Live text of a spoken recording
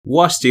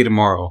Wash day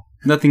tomorrow.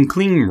 Nothing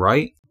clean,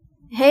 right?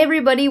 Hey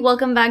everybody,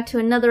 welcome back to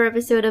another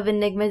episode of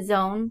Enigma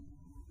Zone.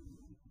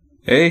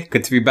 Hey,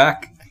 good to be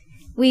back.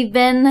 We've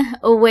been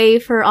away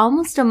for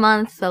almost a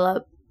month,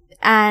 Philip,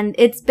 and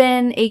it's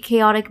been a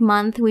chaotic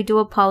month. We do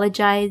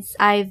apologize.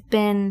 I've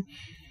been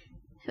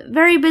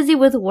very busy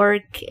with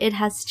work. It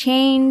has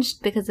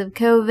changed because of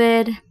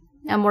COVID.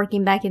 I'm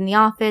working back in the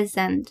office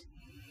and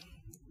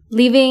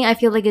leaving, I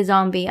feel like a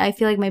zombie. I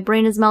feel like my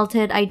brain is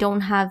melted. I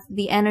don't have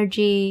the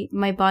energy.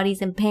 My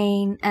body's in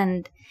pain.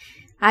 And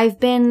I've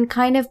been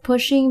kind of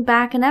pushing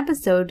back an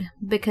episode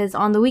because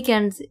on the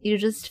weekends, you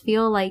just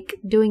feel like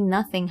doing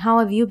nothing. How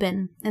have you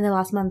been in the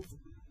last month?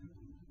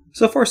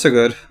 So far, so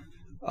good.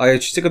 I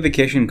just took a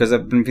vacation because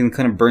I've been feeling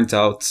kind of burnt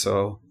out,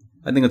 so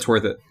I think it's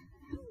worth it.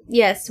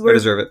 Yes, I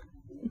deserve it.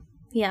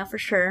 Yeah, for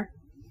sure.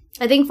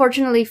 I think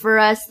fortunately for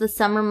us, the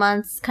summer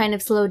months kind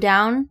of slow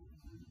down.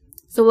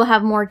 So we'll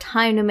have more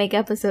time to make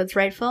episodes,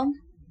 right, Phil?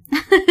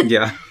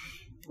 Yeah.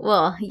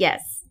 Well,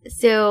 yes.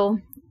 So,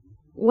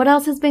 what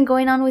else has been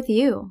going on with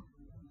you?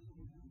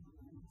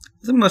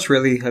 Not much,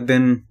 really. I've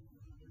been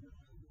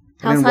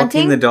House walking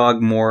hunting? the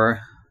dog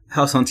more.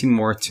 House hunting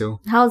more, too.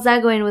 How's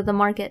that going with the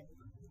market?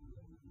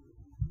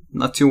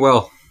 Not too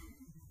well.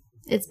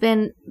 It's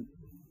been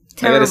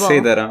terrible. I gotta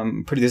say that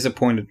I'm pretty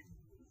disappointed.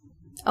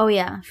 Oh,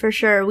 yeah, for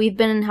sure. We've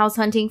been house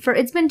hunting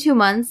it's been 2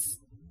 months.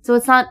 So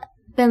it's not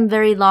been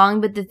very long,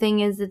 but the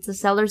thing is, it's a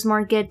seller's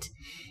market.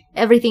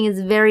 Everything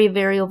is very,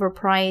 very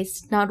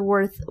overpriced, not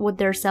worth what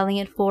they're selling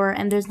it for,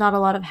 and there's not a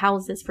lot of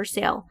houses for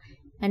sale.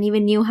 And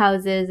even new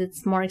houses,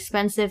 it's more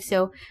expensive.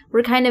 So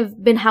we're kind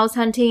of been house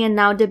hunting and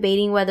now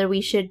debating whether we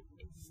should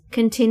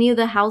continue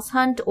the house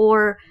hunt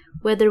or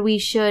whether we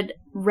should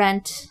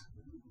rent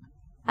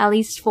at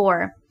least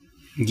 4.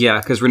 Yeah,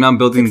 because Renowned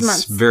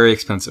Building's very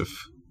expensive.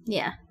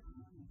 Yeah.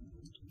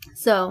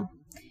 So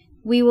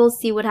we will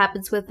see what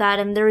happens with that.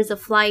 And there is a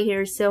fly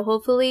here, so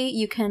hopefully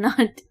you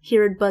cannot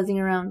hear it buzzing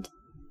around.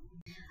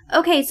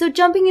 Okay, so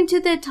jumping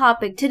into the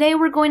topic. Today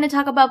we're going to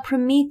talk about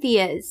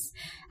Prometheus.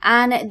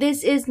 And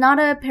this is not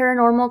a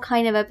paranormal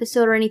kind of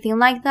episode or anything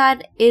like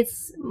that.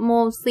 It's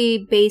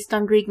mostly based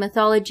on Greek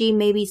mythology,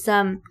 maybe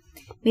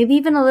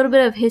even a little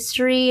bit of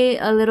history,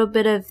 a little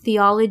bit of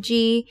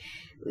theology.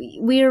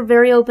 We are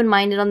very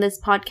open-minded on this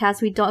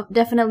podcast. We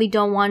definitely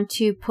don't want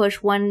to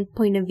push one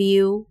point of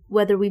view,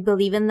 whether we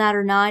believe in that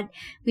or not.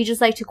 We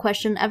just like to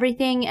question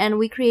everything, and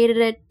we created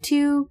it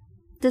to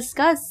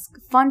discuss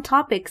fun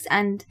topics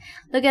and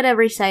look at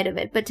every side of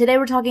it. But today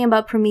we're talking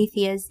about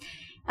Prometheus.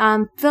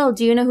 Phil,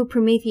 do you know who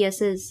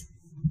Prometheus is?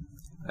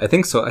 I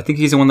think so. I think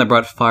he's the one that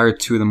brought fire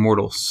to the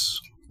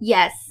mortals.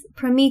 Yes.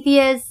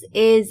 Prometheus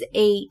is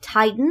a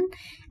titan,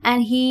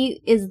 and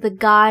he is the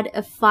god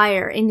of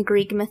fire in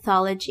Greek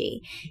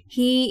mythology.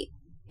 He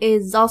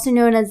is also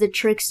known as the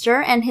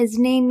trickster, and his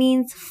name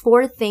means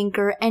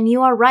forethinker, and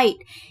you are right.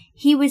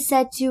 He was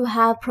said to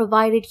have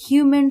provided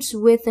humans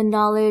with the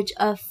knowledge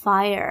of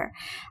fire.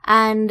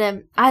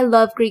 And I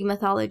love Greek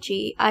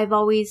mythology. I've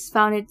always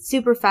found it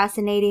super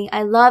fascinating.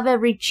 I love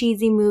every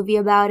cheesy movie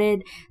about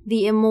it.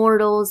 The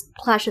Immortals,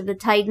 Clash of the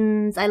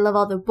Titans. I love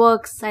all the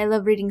books. I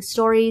love reading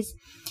stories.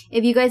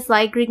 If you guys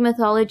like Greek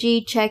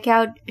mythology, check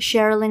out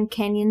Sherilyn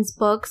Kenyon's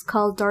books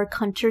called Dark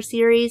Hunter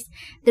series.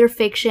 They're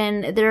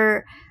fiction.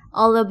 They're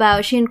all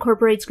about, she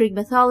incorporates Greek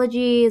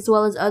mythology as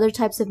well as other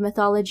types of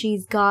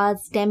mythologies,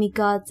 gods,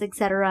 demigods,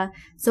 etc.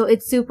 So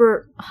it's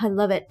super, I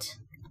love it.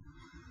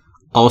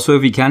 Also,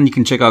 if you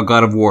can check out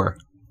God of War.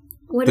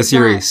 What the is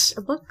series.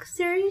 That? A book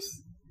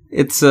series?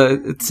 It's a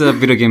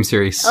video game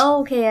series. Oh,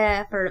 okay,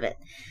 I've heard of it.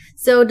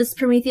 So does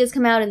Prometheus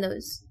come out in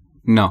those?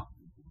 No.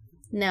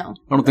 No.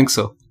 I don't think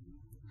so.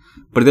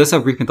 But it does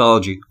have Greek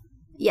mythology.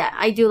 Yeah,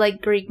 I do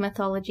like Greek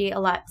mythology a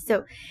lot.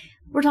 So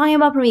we're talking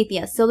about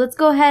Prometheus. So let's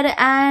go ahead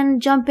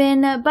and jump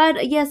in.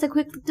 But yes, a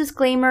quick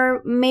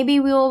disclaimer. Maybe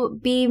we'll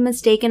be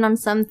mistaken on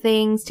some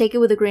things. Take it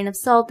with a grain of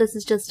salt. This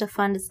is just a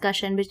fun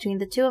discussion between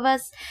the two of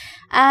us.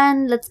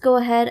 And let's go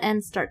ahead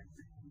and start.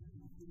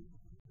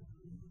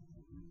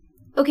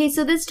 Okay,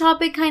 so this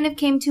topic kind of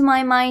came to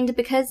my mind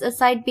because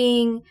aside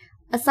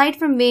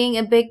from being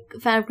a big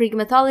fan of Greek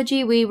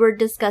mythology, we were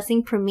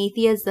discussing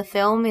Prometheus, the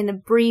film, in a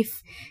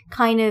brief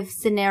kind of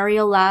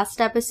scenario last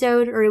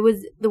episode, or it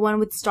was the one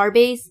with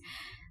Starbase.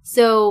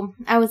 So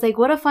I was like,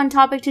 what a fun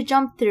topic to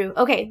jump through.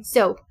 Okay,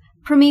 so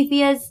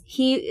Prometheus,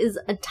 he is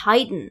a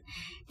titan.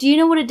 Do you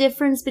know what a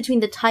difference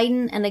between the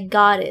titan and a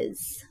god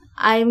is?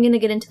 I'm going to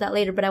get into that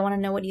later, but I want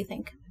to know what you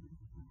think.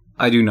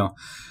 I do know.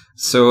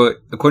 So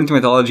according to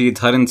mythology,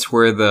 titans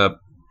were the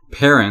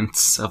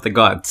parents of the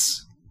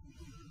gods.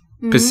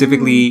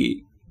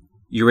 Specifically,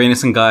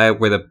 Uranus and Gaia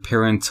were the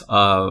parents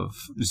of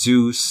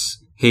Zeus,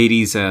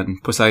 Hades,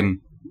 and Poseidon.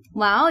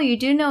 Wow, you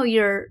do know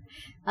your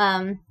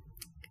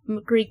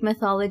Greek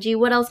mythology.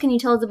 What else can you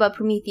tell us about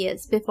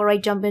Prometheus before I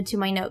jump into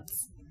my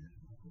notes?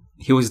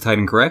 He was a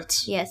titan,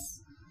 correct?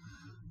 Yes.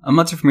 I'm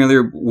not too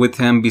familiar with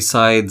him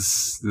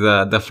besides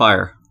the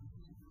fire.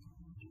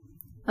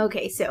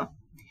 Okay, so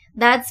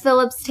that's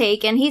Philip's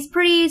take, and he's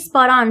pretty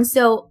spot on.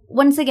 So,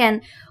 once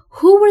again,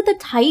 who were the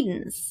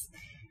Titans?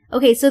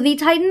 Okay, so the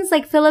Titans,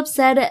 like Philip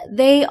said,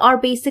 they are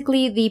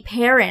basically the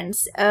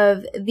parents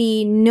of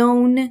the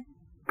known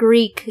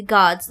Greek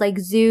gods, like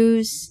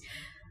Zeus.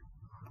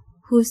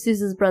 Who's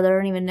Zeus's brother? I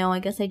don't even know. I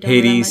guess I don't know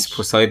Hades, that much.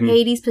 Poseidon.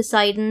 Hades,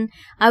 Poseidon.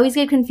 I always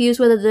get confused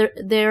whether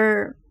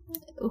they're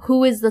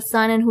who is the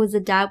son and who is the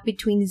dad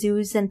between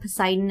Zeus and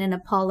Poseidon and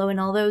Apollo and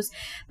all those.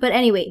 But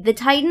anyway, the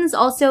Titans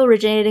also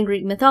originated in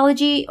Greek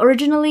mythology.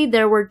 Originally,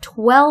 there were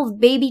 12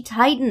 baby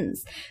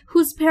Titans,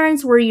 whose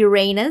parents were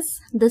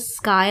Uranus, the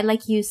sky,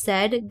 like you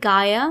said,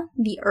 Gaia,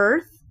 the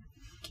earth.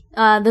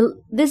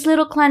 This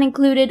little clan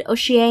included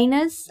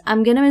Oceanus.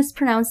 I'm gonna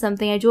mispronounce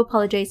something. I do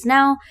apologize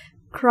now.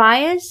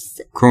 Cronos,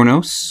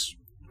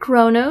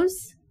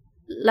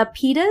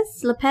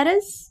 Lepidus,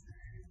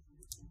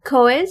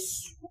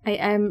 Coes,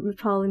 I'm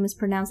probably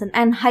mispronouncing,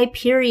 and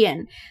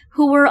Hyperion,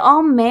 who were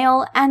all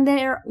male, and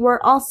there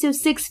were also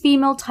 6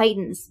 female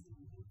Titans,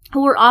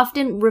 who were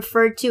often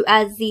referred to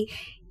as the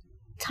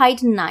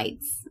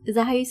Titanides. Is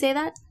that how you say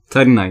that?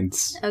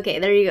 Titanides. Okay,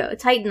 there you go.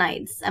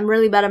 Titanides. I'm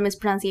really bad at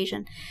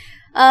mispronunciation.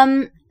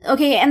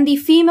 Okay, and the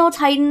female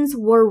Titans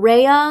were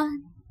Rhea,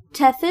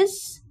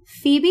 Tethys,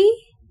 Phoebe?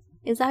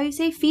 Is that how you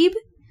say Phoebe?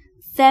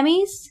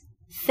 Themis,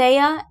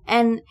 Thea,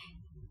 and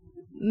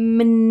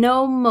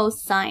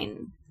Mnemosyne.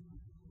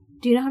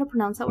 Do you know how to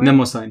pronounce that word?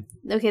 Mnemosyne.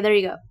 Okay, there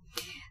you go.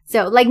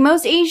 So, like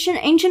most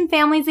ancient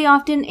families, they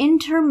often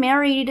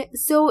intermarried.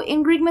 So,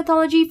 in Greek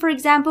mythology, for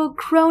example,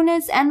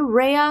 Cronus and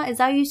Rhea, is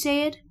that how you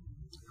say it?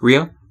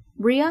 Rhea?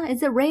 Rhea?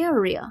 Is it Rhea or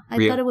Rhea? I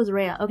Rhea. thought it was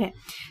Rhea. Okay.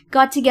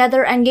 Got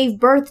together and gave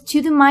birth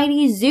to the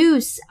mighty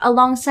Zeus,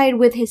 alongside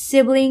with his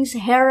siblings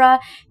Hera,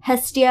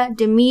 Hestia,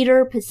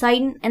 Demeter,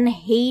 Poseidon, and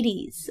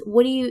Hades.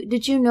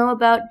 Did you know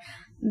about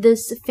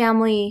this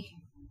family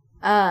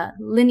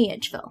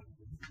lineage, Phil?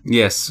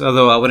 Yes,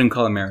 although I wouldn't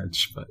call it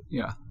marriage, but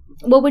yeah.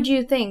 What would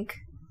you think?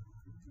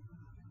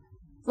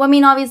 Well, I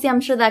mean, obviously,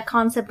 I'm sure that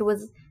concept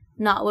was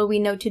not what we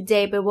know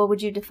today, but what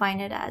would you define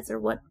it as, or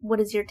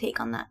what is your take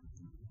on that?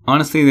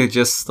 Honestly, they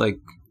just,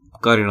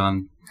 got it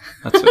on.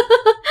 That's it.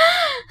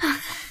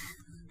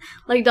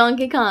 Like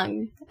Donkey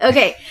Kong.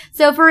 Okay,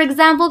 so for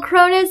example,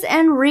 Cronus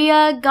and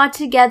Rhea got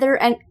together,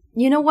 and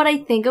you know what I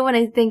think of when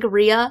I think of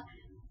Rhea?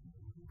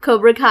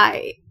 Cobra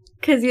Kai.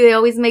 Because they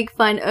always make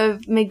fun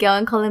of Miguel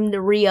and call him the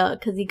Rhea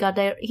because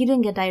he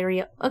didn't get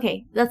diarrhea.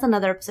 Okay, that's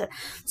another episode.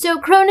 So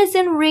Cronus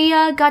and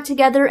Rhea got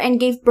together and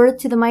gave birth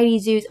to the mighty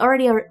Zeus.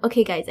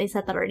 Okay guys, I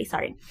said that already,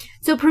 sorry.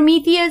 So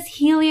Prometheus,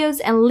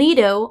 Helios, and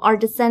Leto are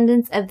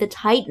descendants of the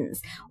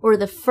Titans, or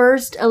the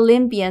first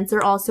Olympians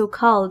are also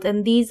called.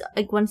 And these,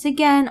 once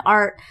again,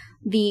 are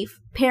the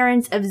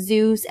parents of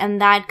Zeus and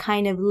that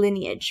kind of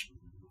lineage.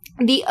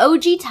 The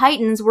OG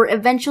Titans were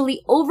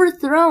eventually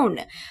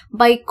overthrown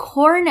by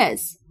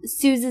Cronus,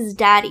 Zeus's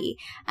daddy,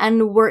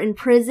 and were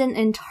imprisoned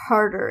in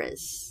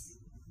Tartarus.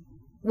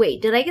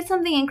 Wait, did I get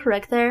something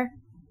incorrect there?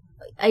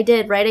 I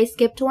did, right? I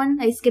skipped one?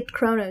 I skipped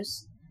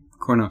Kronos.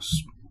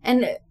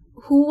 And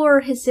who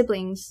were his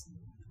siblings?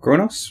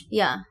 Kronos?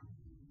 Yeah.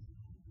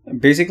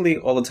 Basically,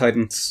 all the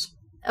Titans.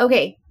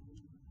 Okay.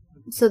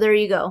 So there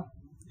you go.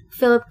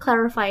 Philip,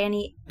 clarify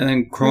any... And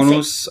then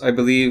Kronos, I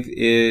believe,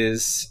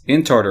 is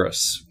in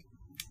Tartarus.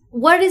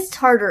 What is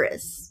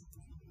Tartarus?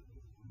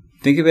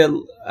 Think of it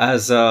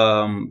as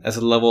a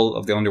level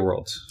of the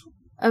underworld.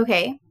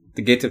 Okay.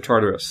 The Gate of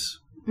Tartarus.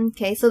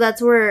 Okay, so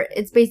that's where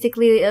it's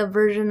basically a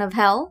version of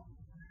hell?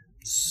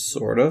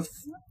 Sort of.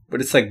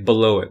 But it's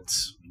below it.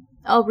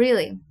 Oh,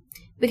 really?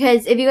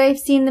 Because if you guys have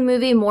seen the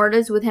movie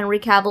Immortals with Henry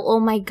Cavill,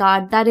 oh my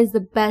god, that is the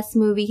best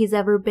movie he's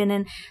ever been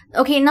in.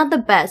 Okay, not the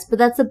best, but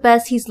that's the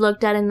best he's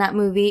looked at in that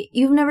movie.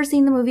 You've never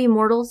seen the movie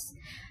Immortals?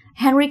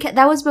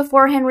 That was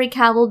before Henry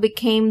Cavill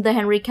became the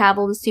Henry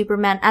Cavill, the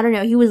Superman. I don't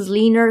know, he was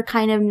leaner,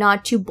 kind of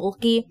not too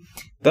bulky.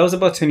 That was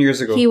about 10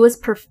 years ago. He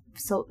was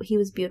he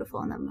was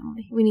beautiful in that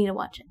movie. We need to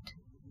watch it.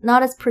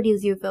 Not as pretty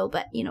as you, Phil,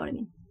 but you know what I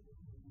mean.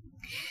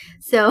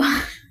 So,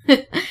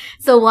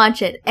 so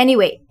watch it.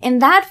 Anyway, in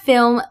that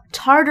film,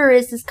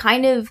 Tartarus is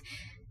kind of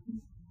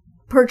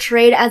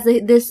portrayed as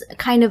this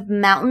kind of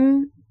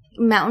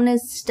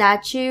mountainous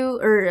statue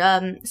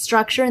or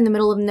structure in the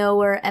middle of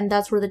nowhere, and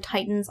that's where the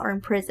Titans are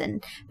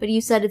imprisoned. But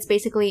you said it's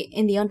basically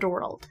in the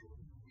underworld.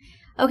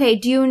 Okay,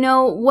 do you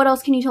know, what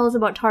else can you tell us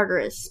about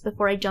Tartarus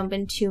before I jump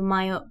into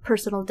my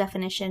personal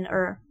definition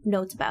or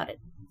notes about it?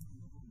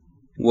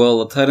 Well,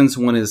 the Titans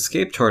wanted to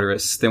escape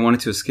Tartarus. They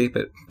wanted to escape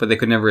it, but they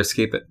could never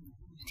escape it.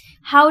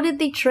 How did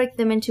they trick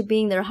them into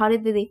being there? How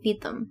did they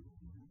defeat them?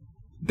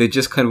 They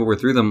just kind of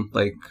overthrew them,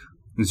 like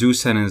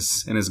Zeus and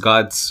his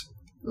gods.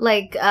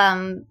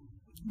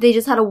 They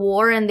just had a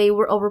war and they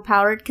were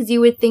overpowered? Because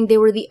you would think they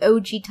were the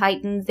OG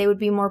Titans. They would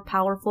be more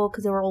powerful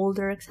because they were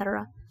older,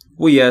 etc.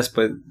 Well, yes,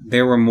 but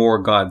there were more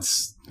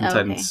gods than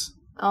Titans.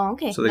 Oh,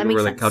 okay. So they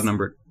were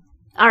outnumbered.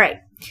 All right.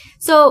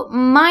 So,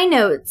 my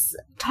notes.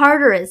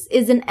 Tartarus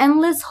is an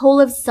endless hole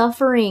of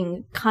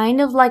suffering. Kind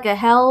of like a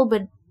hell,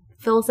 but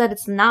feels that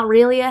it's not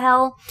really a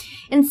hell.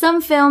 In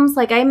some films,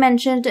 like I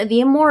mentioned, The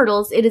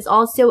Immortals, it is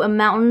also a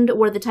mountain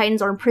where the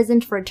Titans are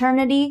imprisoned for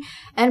eternity.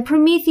 And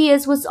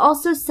Prometheus was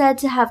also said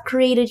to have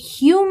created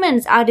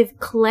humans out of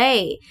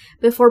clay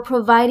before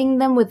providing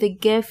them with the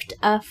gift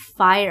of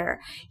fire.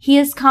 He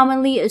is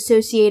commonly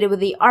associated with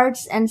the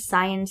arts and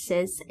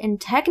sciences,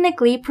 and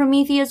technically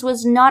Prometheus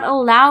was not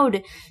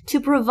allowed to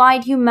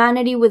provide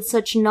humanity with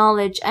such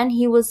knowledge, and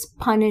he was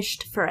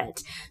punished for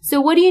it. So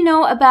what do you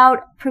know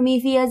about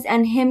Prometheus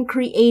and him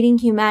creating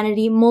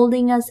humanity,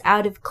 molding us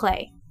out of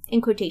clay?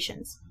 In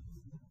quotations.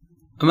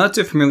 I'm not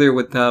too familiar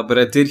with that, but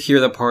I did hear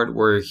the part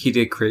where he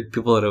did create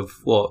people out of,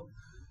 well,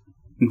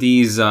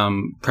 these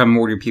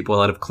primordial people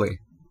out of clay.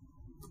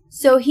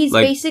 So he's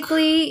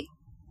basically...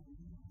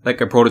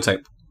 like a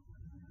prototype.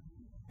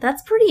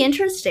 That's pretty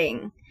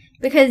interesting.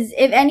 Because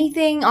if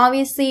anything,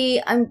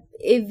 obviously,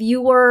 if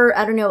you were,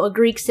 I don't know, a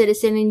Greek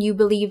citizen and you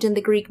believed in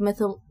the Greek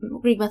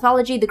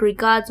mythology, the Greek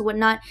gods,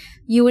 whatnot,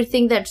 you would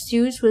think that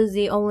Zeus was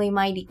the only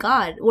mighty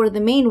god, or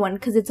the main one,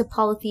 because it's a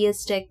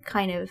polytheistic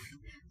kind of,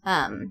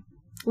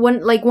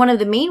 one of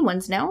the main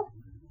ones, no?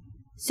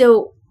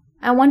 So,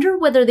 I wonder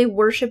whether they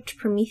worshipped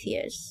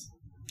Prometheus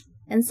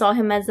and saw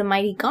him as the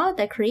mighty god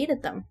that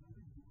created them.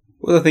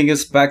 Well, the thing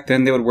is, back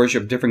then they would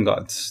worship different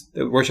gods.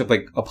 They would worship,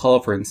 like, Apollo,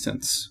 for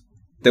instance.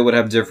 They would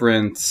have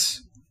different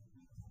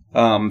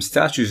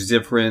statues,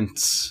 different,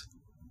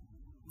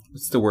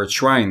 what's the word,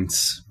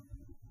 shrines.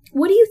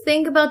 What do you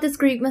think about this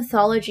Greek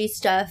mythology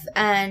stuff?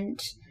 And,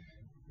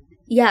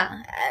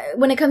 yeah,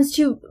 when it comes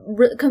to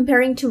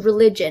comparing to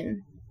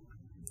religion.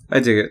 I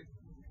dig it.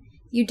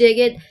 You dig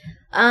it?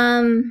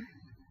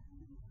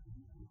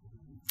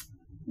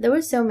 There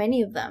were so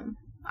many of them.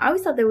 I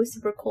always thought they were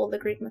super cool, the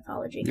Greek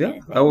mythology. Yeah,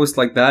 I always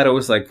like that. I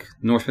always like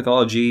Norse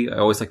mythology. I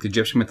always like the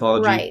Egyptian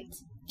mythology. Right.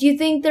 Do you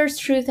think there's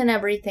truth in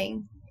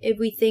everything? If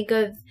we think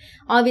of,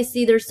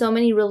 obviously there's so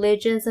many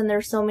religions and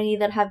there's so many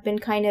that have been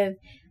kind of,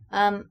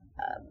 I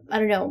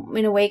don't know,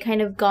 in a way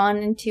kind of gone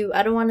into,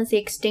 I don't want to say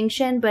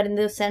extinction, but in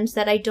the sense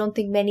that I don't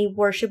think many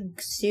worship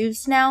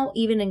Zeus now,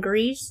 even in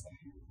Greece.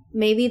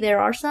 Maybe there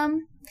are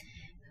some.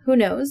 Who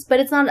knows? But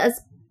it's not as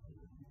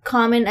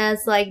common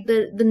as like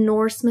the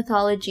Norse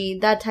mythology,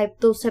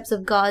 those types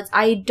of gods.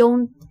 I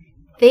don't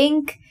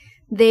think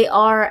they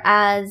are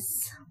as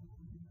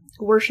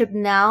worshipped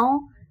now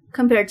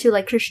compared to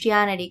like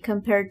Christianity,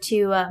 compared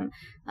to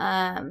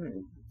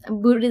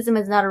Buddhism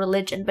is not a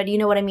religion, but you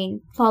know what I mean,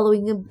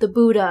 following the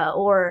Buddha,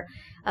 or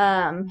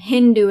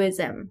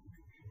Hinduism.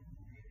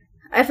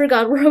 I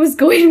forgot where I was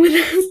going with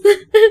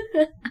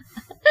this.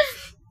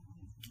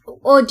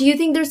 Oh, do you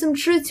think there's some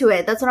truth to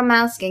it? That's what I'm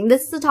asking.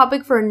 This is a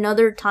topic for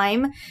another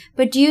time,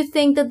 but do you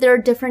think that there are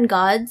different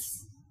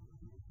gods?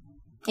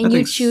 And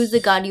you choose the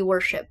god you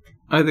worship?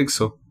 I think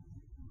so.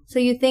 So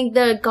you think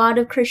the god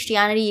of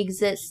Christianity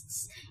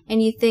exists,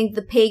 and you think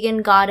the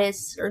pagan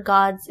goddess or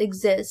gods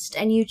exist,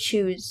 and you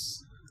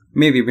choose?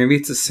 Maybe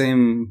it's the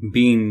same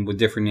being with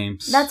different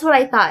names. That's what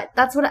I thought.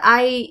 That's what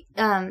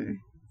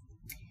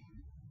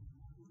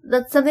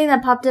that's something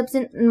that popped up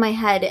in my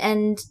head,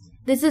 and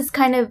this is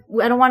kind of,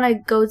 I don't want to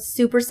go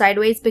super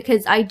sideways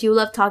because I do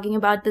love talking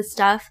about this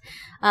stuff.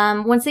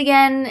 Once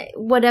again,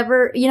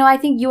 whatever, I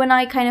think you and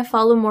I kind of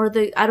follow more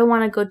I don't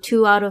want to go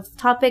too out of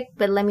topic,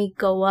 but let me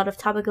go out of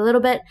topic a little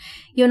bit.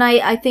 You and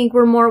I think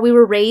we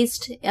were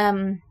raised,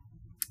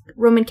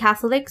 Roman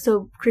Catholic,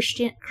 so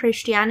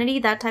Christianity,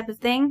 that type of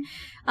thing.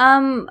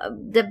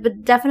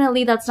 But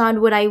definitely that's not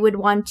what I would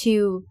want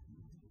to,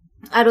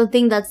 I don't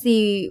think that's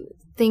the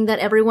thing that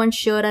everyone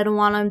should. I don't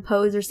want to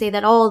impose or say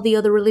that all the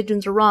other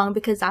religions are wrong,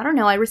 because I don't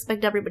know, I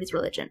respect everybody's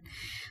religion.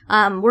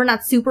 We're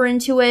not super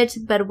into it,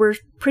 but we're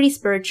pretty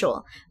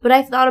spiritual. But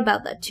I've thought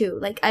about that too.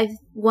 Like, I've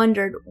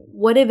wondered,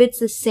 what if it's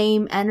the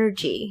same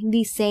energy,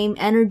 these same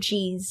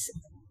energies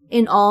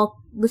in all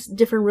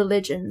different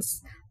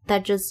religions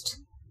that just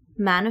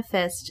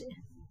manifest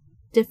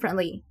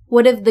differently?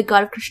 What if the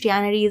God of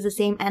Christianity is the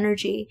same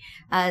energy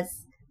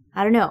as,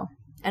 I don't know,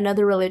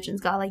 another religion's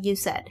God, like you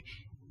said?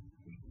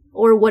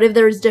 Or what if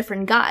there's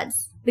different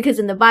gods? Because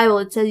in the Bible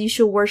it says you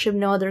should worship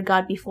no other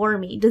god before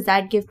me. Does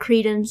that give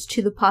credence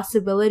to the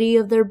possibility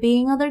of there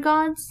being other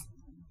gods?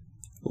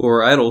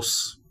 Or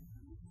idols.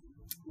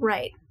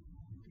 Right.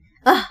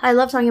 Ugh, I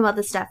love talking about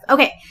this stuff.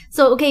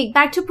 Okay,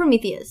 back to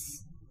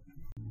Prometheus.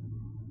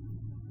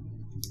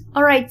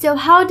 Alright, so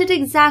how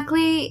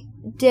exactly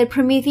did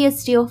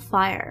Prometheus steal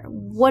fire?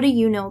 What do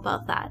you know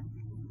about that?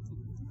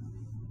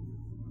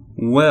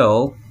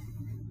 Well,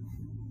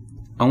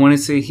 I want to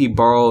say he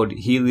borrowed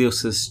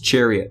Helios's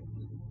chariot.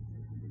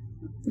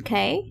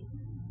 Okay.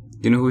 Do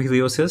you know who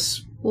Helios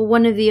is? Well,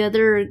 one of the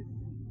other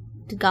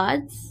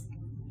gods?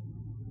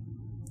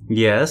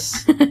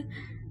 Yes.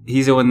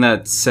 He's the one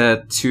that's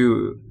set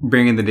to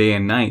bring in the day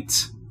and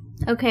night.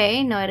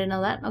 Okay, no, I didn't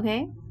know that.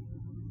 Okay.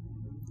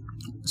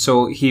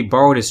 So he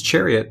borrowed his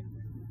chariot.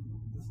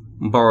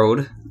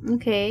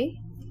 Okay.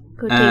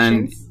 Quotations.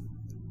 And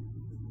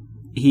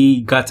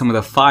he got some of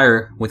the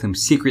fire with him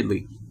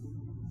secretly.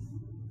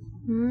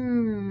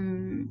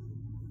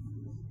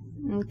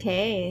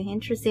 Okay,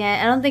 interesting.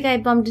 I don't think I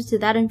bumped into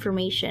that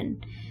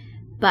information.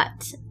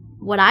 But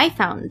what I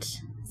found,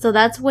 so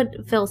that's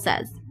what Phil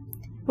says.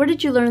 Where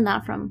did you learn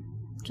that from?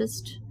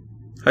 Just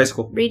high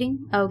school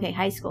reading? Okay,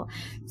 high school.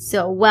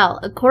 So, well,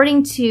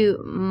 according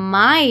to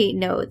my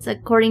notes,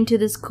 according to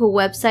this cool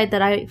website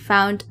that I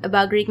found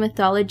about Greek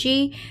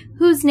mythology,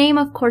 whose name,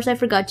 of course, I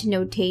forgot to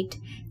notate,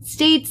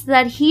 states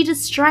that he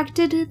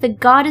distracted the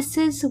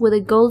goddesses with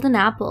a golden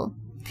apple.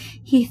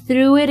 He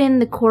threw it in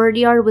the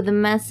courtyard with a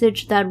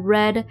message that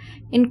read,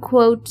 in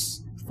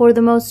quotes, "For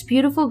the most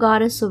beautiful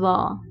goddess of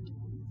all."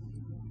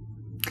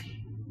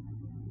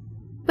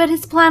 But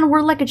his plan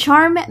worked like a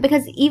charm,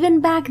 because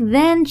even back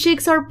then,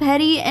 chicks are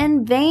petty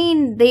and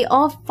vain. They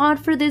all fought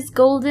for this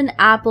golden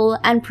apple,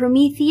 and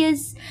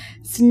Prometheus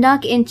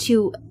snuck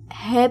into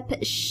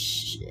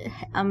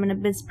I'm gonna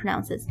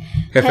mispronounce this.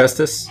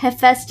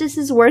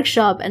 Hephaestus'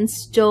 workshop and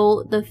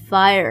stole the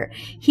fire.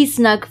 He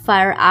snuck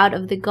fire out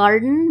of the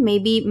garden,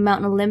 maybe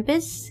Mount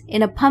Olympus,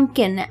 in a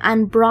pumpkin,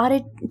 and brought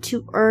it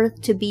to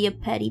Earth to be a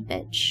petty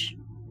bitch.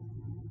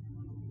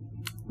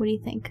 What do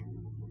you think?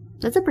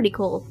 That's a pretty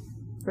cool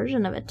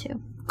version of it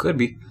too. Could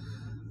be.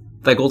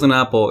 That golden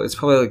apple, it's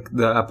probably like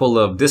the apple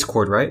of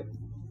discord, right?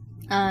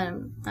 I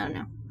don't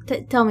know.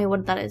 Tell me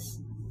what that is.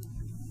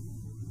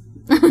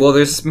 Well,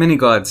 there's many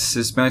gods.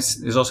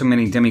 There's also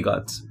many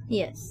demigods.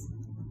 Yes.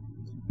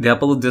 The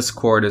apple of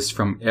discord is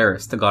from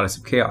Eris, the goddess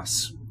of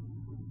chaos.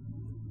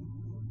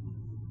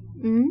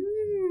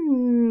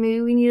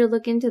 Maybe we need to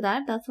look into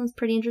that. That sounds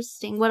pretty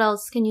interesting. What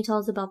else can you tell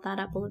us about that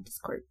apple of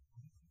discord?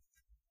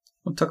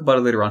 We'll talk about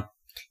it later on.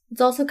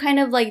 It's also kind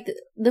of like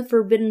the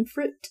forbidden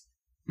fruit.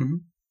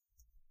 Mm-hmm.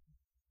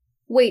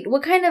 Wait,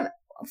 what kind of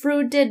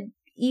fruit did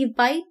Eve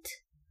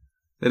bite?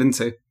 They didn't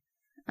say.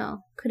 Oh,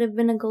 could have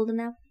been a golden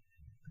apple.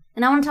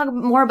 And I want to talk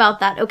more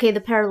about that. Okay,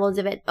 the parallels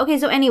of it. Okay,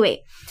 so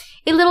anyway,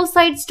 a little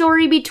side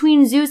story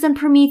between Zeus and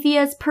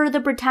Prometheus per the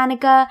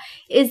Britannica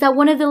is that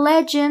one of the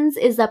legends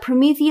is that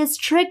Prometheus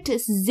tricked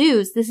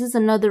Zeus, this is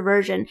another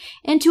version,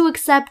 into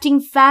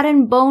accepting fat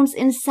and bones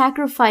in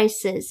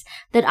sacrifices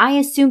that I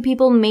assume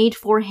people made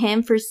for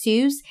him for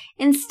Zeus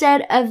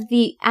instead of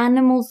the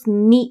animal's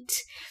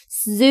meat.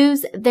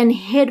 Zeus then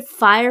hid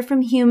fire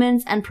from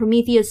humans and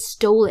Prometheus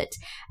stole it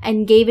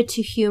and gave it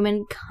to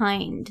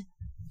humankind.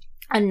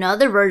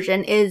 Another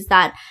version is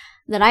that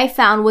I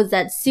found was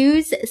that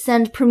Zeus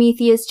sent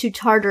Prometheus to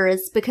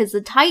Tartarus because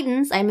the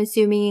Titans, I'm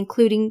assuming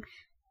including...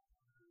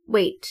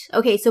 Wait,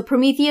 okay, so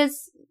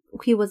Prometheus,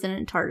 he wasn't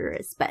in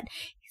Tartarus, but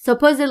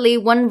supposedly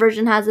one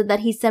version has it that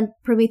he sent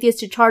Prometheus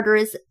to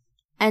Tartarus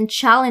and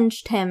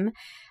challenged him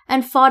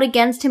and fought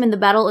against him in the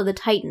Battle of the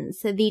Titans.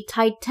 The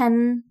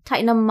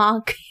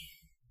Titanomachy.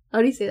 How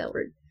do you say that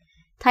word?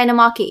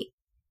 Titanomachy.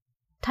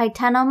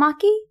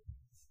 Titanomachy?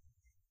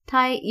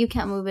 You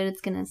can't move it,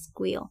 it's gonna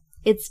squeal.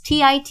 It's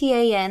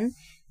Titanlomachy.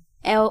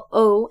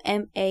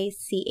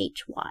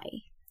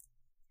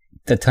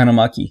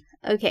 Titanomachy.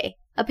 Okay.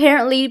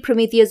 Apparently,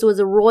 Prometheus was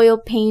a royal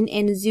pain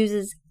in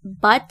Zeus's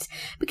butt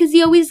because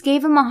he always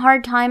gave him a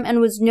hard time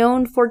and was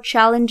known for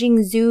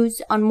challenging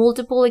Zeus on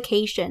multiple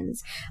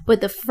occasions.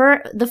 But the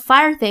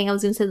fire thing, I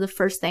was gonna say the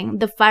first thing,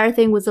 the fire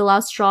thing was the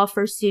last straw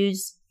for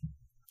Zeus.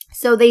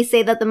 So they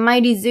say that the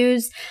mighty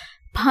Zeus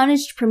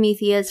punished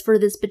Prometheus for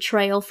this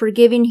betrayal for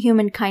giving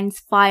humankind's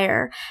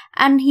fire,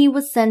 and he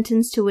was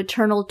sentenced to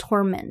eternal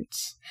torment.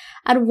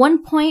 At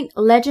one point,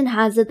 legend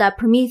has it that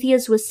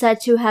Prometheus was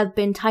said to have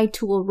been tied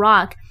to a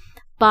rock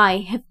by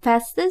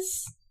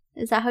Hephaestus.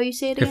 Is that how you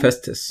say it again?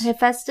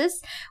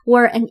 Hephaestus,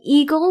 where an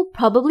eagle,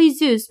 probably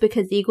Zeus,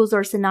 because eagles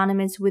are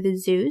synonymous with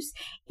Zeus,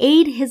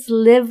 ate his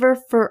liver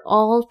for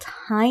all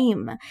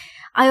time.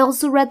 I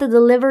also read that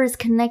the liver is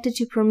connected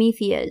to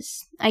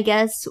Prometheus, I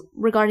guess,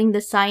 regarding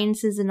the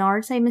sciences and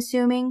arts, I'm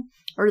assuming,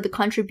 or the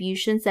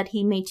contributions that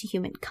he made to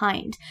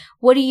humankind.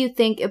 What do you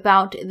think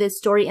about this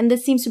story? And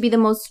this seems to be the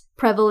most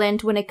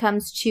prevalent when it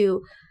comes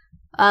to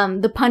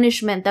the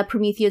punishment that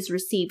Prometheus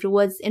received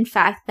was, in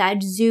fact,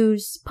 that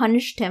Zeus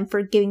punished him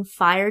for giving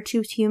fire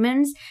to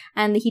humans,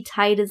 and he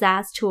tied his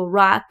ass to a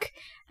rock,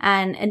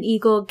 and an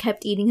eagle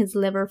kept eating his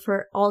liver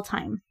for all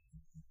time.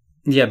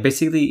 Yeah,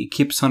 basically, it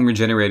keeps on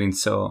regenerating,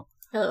 so...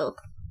 Oh.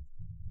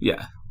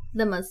 Yeah.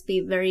 That must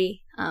be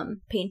very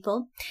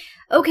painful.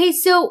 Okay,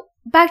 so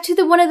back to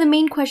one of the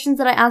main questions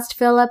that I asked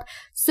Philip.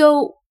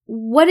 So,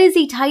 what is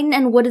a Titan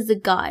and what is a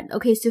god?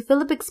 Okay, so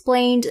Philip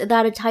explained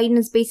that a Titan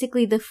is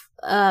basically the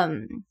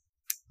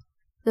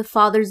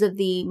fathers of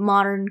the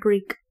modern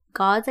Greek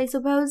gods, I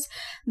suppose.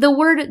 The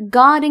word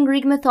god in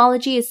Greek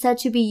mythology is said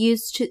to be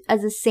used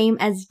as the same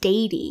as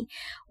deity.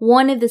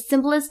 One of the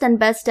simplest and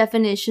best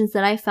definitions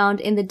that I found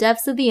in the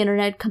depths of the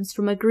internet comes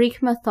from a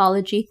Greek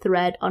mythology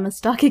thread on a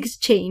stock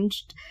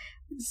exchange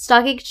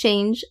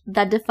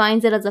that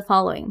defines it as the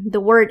following.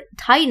 The word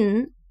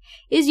Titan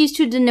is used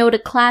to denote a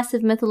class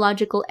of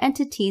mythological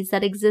entities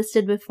that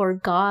existed before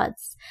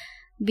gods.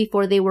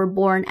 before they were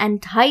born,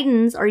 and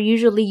Titans are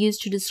usually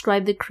used to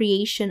describe the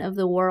creation of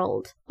the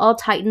world. All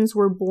Titans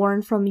were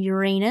born from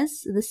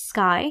Uranus, the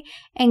sky,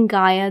 and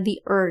Gaia, the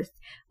earth,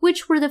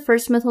 which were the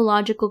first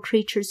mythological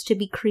creatures to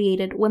be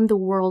created when the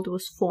world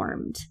was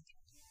formed.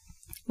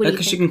 I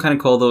guess you can kind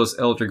of call those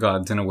elder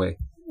gods in a way.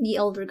 The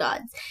elder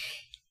gods.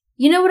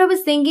 You know what I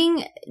was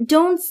thinking?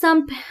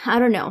 I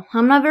don't know,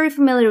 I'm not very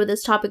familiar with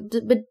this topic,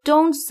 but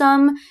don't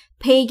some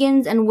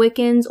pagans and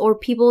Wiccans or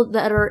people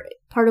that are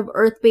part of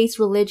earth-based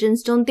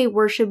religions, don't they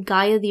worship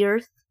Gaia, the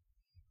earth?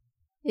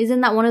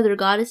 Isn't that one of their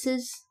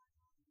goddesses?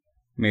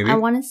 Maybe. I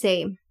want to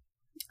say.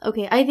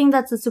 Okay, I think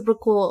that's a super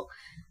cool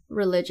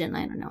religion.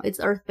 I don't know. It's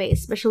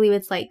earth-based, especially if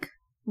it's like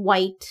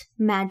white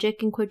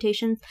magic in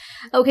quotations.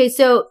 Okay,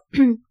 so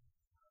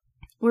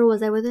where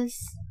was I with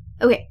this?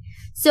 Okay,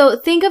 so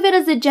think of it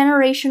as a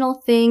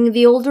generational thing.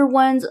 The older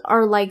ones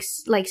are like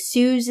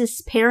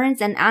Zeus's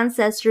parents and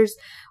ancestors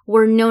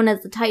were known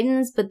as the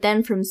Titans, but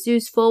then from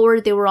Zeus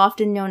forward, they were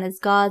often known as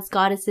gods,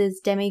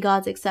 goddesses,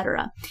 demigods,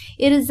 etc.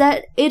 It is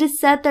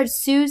said that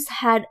Zeus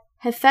had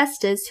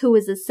Hephaestus, who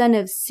was the son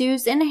of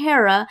Zeus and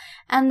Hera,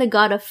 and the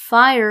god of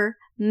fire,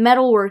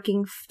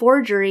 metalworking,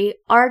 forgery,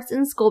 arts,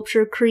 and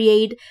sculpture,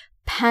 create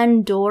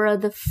Pandora,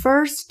 the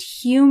first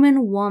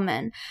human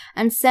woman,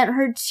 and sent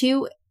her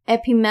to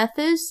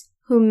Epimetheus,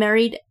 who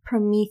married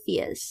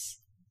Prometheus.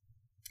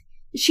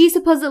 She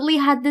supposedly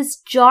had this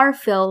jar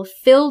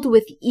filled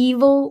with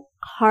evil,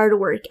 hard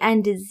work,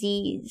 and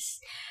disease,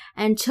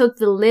 and took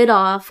the lid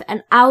off,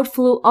 and out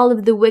flew all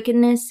of the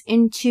wickedness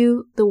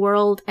into the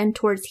world and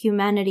towards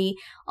humanity,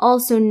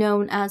 also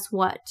known as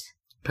what?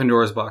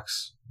 Pandora's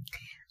box.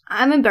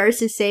 I'm embarrassed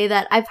to say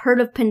that I've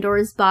heard of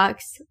Pandora's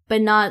box,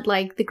 but not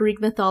like the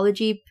Greek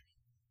mythology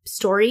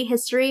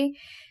history.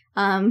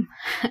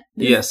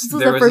 Yes, this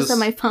was the first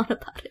time I found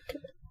about it.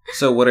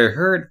 So what I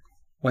heard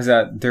was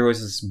that there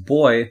was this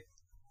boy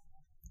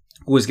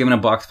who was given a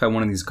box by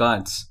one of these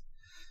gods,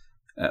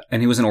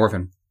 and he was an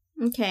orphan.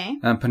 Okay.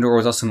 And Pandora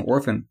was also an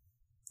orphan,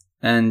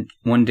 and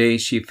one day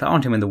she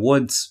found him in the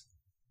woods,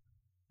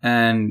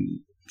 and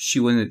she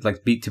wanted to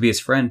be his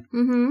friend.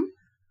 Mm-hmm.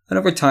 And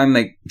over time,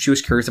 she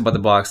was curious about the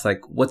box,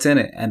 what's in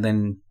it? And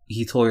then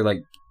he told her,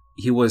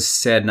 he was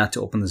said not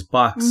to open this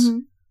box. Mm-hmm.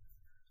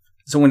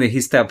 So when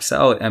he steps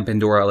out and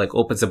Pandora,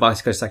 opens the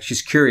box because,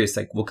 she's curious,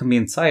 what can be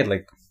inside?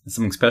 Is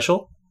something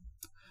special?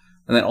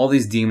 And then all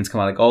these demons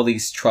come out, all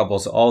these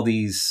troubles, all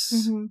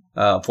these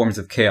forms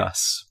of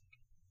chaos.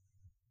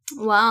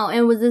 Wow.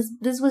 And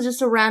this was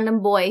just a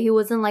random boy. He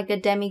wasn't a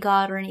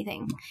demigod or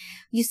anything.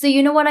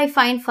 You know what I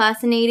find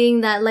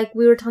fascinating? That,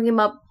 we were talking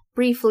about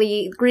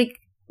briefly, Greek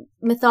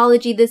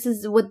mythology, this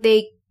is what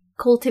they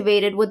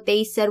cultivated, what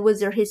they said was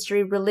their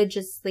history,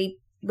 religious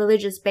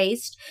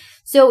based.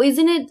 So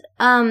isn't it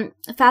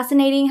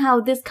fascinating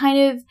how this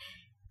kind of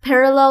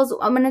parallels?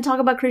 I'm going to talk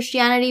about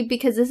Christianity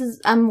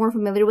because I'm more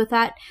familiar with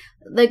that,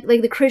 like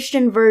the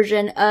Christian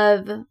version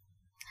of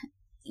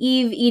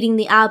Eve eating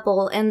the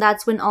apple, and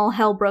that's when all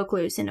hell broke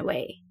loose in a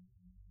way.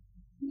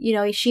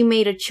 She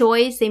made a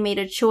choice. They made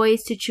a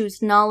choice to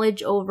choose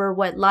knowledge over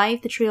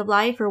the tree of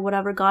life, or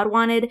whatever God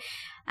wanted.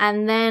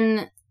 And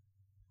then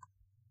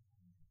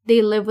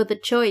they live with the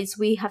choice.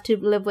 We have to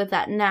live with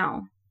that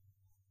now.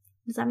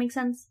 Does that make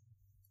sense?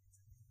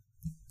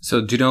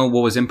 So do you know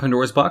what was in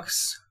Pandora's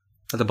box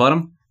at the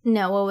bottom?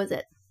 No, what was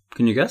it?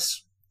 Can you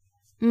guess?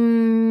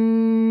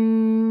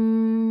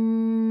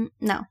 No.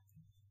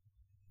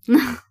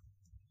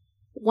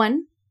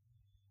 One?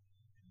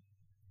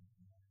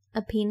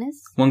 A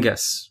penis? One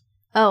guess.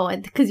 Oh,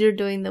 because you're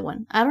doing the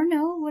one. I don't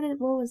know. What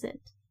was it?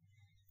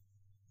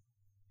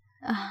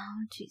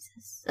 Oh,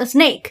 Jesus. A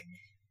snake.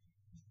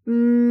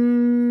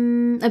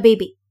 A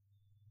baby.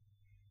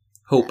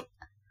 Hope.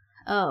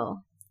 Oh.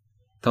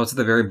 That was at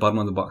the very bottom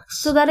of the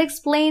box. So that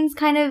explains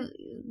kind of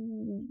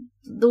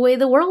the way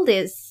the world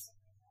is.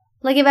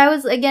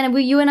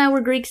 If you and I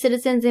were Greek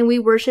citizens and we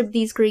worshiped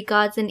these Greek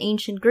gods in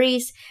ancient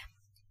Greece,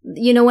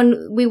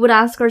 when we would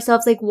ask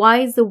ourselves,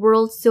 why is the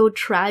world so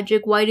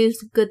tragic? Why do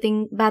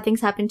bad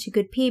things happen to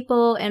good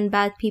people and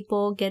bad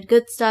people get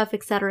good stuff,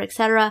 etc.,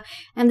 etc.?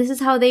 And this is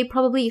how they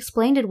probably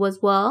explained it was,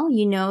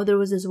 there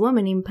was this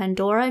woman named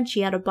Pandora and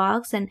she had a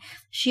box and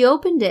she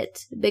opened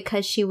it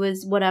because she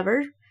was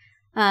whatever.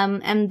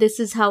 And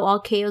this is how all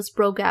chaos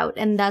broke out.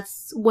 And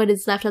that's what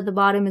is left at the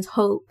bottom is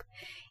hope.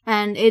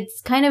 And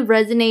it's kind of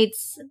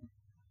resonates.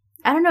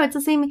 I don't know, it's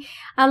the same.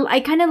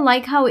 I kind of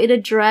like how it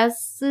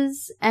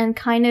addresses and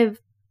kind of,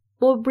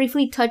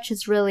 briefly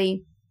touches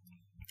really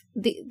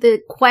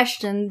the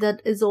question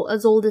that is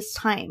as old as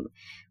time,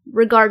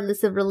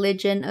 regardless of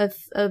religion, of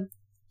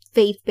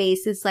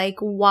faith-based. It's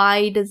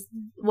why is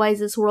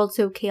this world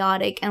so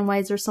chaotic and why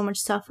is there so much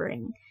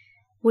suffering?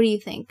 What do you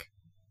think?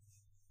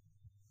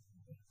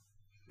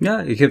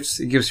 Yeah, it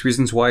gives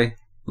reasons why,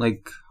 an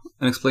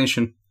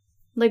explanation.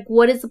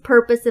 What is the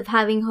purpose of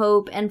having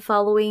hope and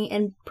following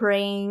and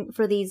praying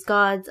for these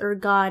gods or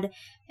God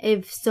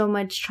if so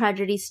much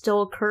tragedy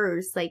still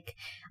occurs?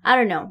 I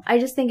don't know. I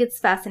just think it's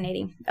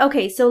fascinating.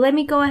 Okay, so let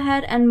me go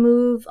ahead and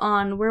move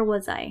on. Where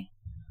was I?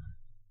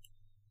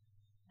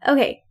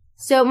 Okay,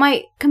 So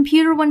my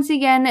computer, once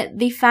again,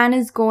 the fan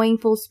is going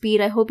full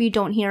speed. I hope you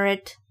don't hear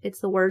it. It's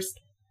the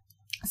worst.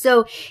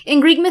 So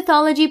in Greek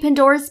mythology,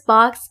 Pandora's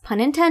box, pun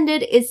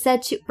intended, is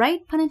said to...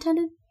 Right? Pun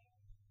intended?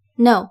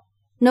 No.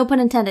 No pun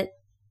intended.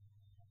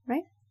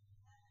 Right?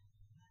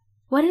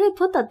 Why did I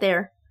put that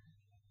there?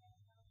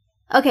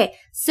 Okay,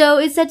 so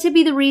it's said to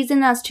be the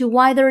reason as to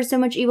why there is so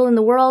much evil in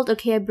the world.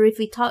 Okay, I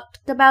briefly talked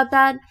about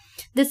that.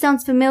 This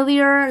sounds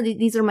familiar.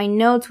 These are my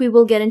notes. We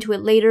will get into it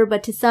later.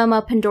 But to sum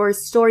up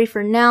Pandora's story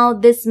for now,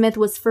 this myth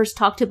was first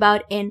talked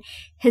about in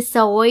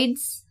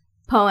Hesiod's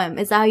poem.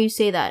 Is that how you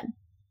say that?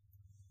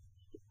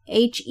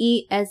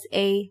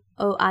 Hesaoid.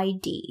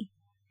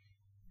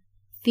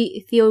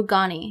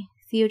 Theogony.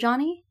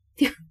 Theogony?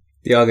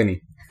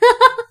 Theogony.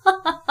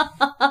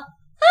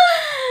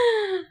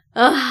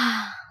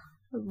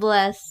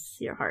 Bless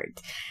your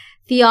heart.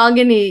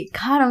 Theogony.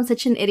 God, I'm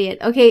such an idiot.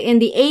 Okay, in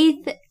the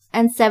 8th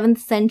and 7th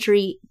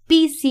century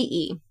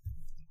BCE.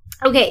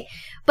 Okay,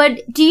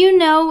 but do you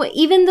know,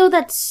 even though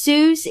that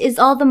Zeus is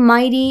all the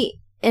mighty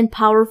and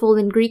powerful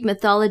in Greek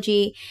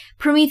mythology,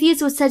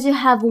 Prometheus was said to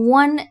have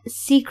one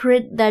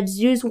secret that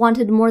Zeus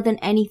wanted more than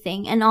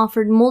anything and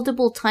offered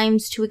multiple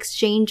times to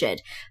exchange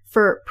it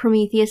for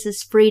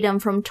Prometheus's freedom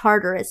from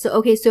Tartarus.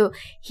 So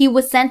he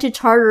was sent to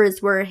Tartarus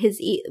where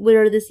this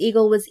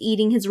eagle was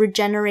eating his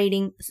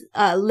regenerating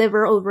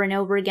liver over and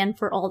over again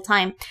for all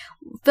time.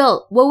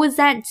 Phil, what was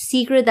that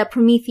secret that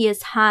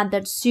Prometheus had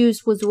that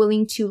Zeus was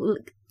willing to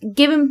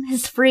give him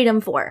his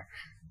freedom for?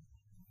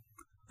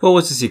 What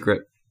was the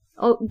secret?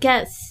 Oh,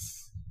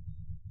 guess.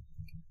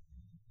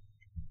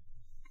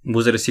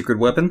 Was it a secret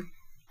weapon?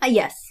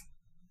 Yes.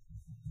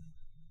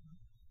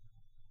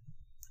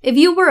 If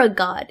you were a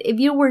god, if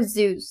you were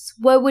Zeus,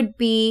 what would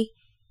be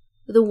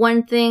the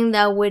one thing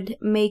that would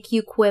make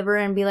you quiver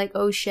and be like,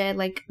 oh shit,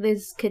 like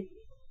this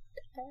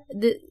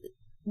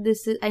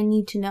is, I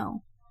need to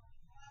know.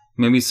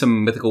 Maybe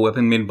some mythical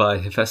weapon made by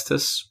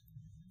Hephaestus.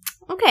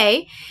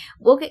 Okay,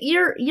 well,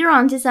 you're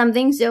onto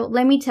something, so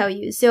let me tell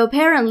you. So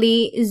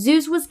apparently,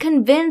 Zeus was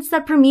convinced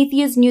that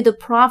Prometheus knew the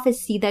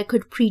prophecy that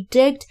could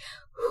predict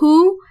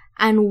who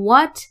and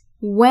what,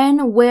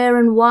 when, where,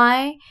 and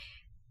why,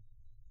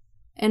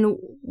 and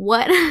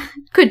what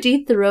could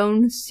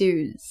dethrone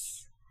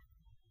Zeus.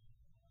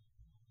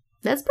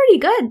 That's pretty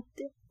good.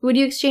 Would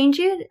you exchange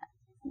it?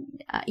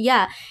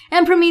 Yeah.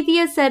 And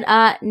Prometheus said,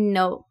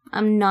 no,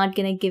 I'm not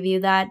gonna give you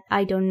that.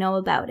 I don't know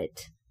about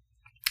it.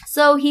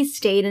 So he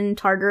stayed in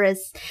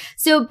Tartarus.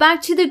 So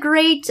back to the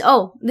great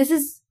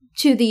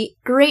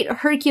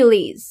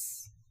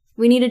Hercules.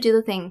 We need to do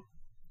the thing.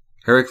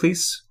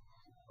 Heracles?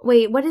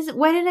 Wait, what is it?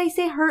 Why did I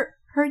say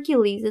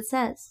Hercules? It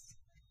says.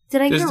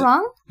 Did I get it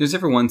wrong? There's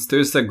different ones.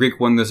 There's the Greek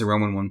one, there's the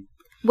Roman one.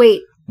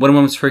 Wait. One of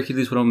them is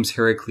Hercules, one of them is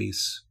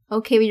Heracles.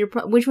 Okay,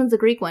 but which one's the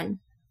Greek one?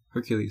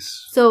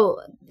 Hercules.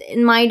 So,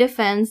 in my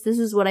defense, this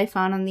is what I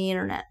found on the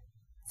internet.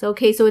 So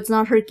it's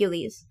not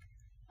Hercules.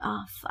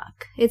 Oh,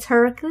 fuck. It's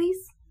Heracles?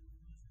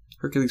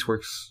 Hercules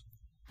works.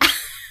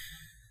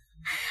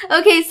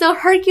 Okay, so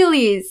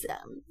Hercules,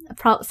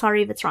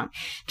 sorry if it's wrong.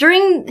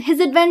 During his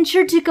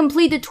adventure to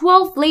complete the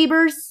 12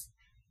 labors,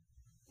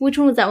 which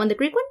one was that one? The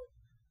Greek one?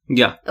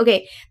 Yeah.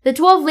 Okay, the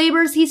 12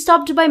 labors, he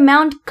stopped by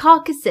Mount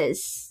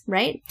Caucasus,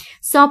 right?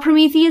 Saw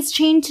Prometheus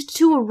chained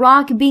to a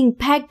rock being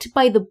pecked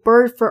by the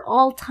bird for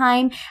all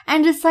time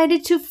and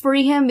decided to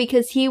free him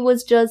because he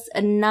was just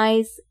a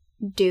nice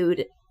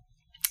dude.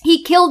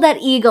 He killed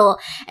that eagle,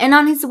 and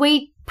on his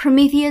way,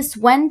 Prometheus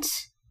went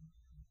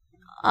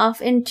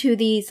off into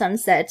the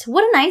sunset.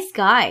 What a nice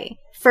guy.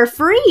 For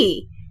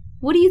free.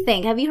 What do you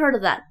think? Have you heard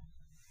of that?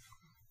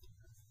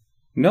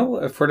 No,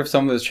 I've heard of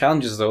some of his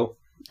challenges, though.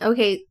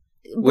 Okay,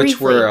 briefly. Which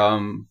were,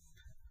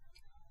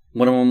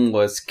 one of them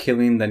was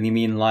killing the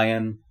Nemean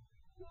lion.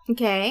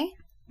 Okay.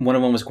 One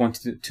of them was going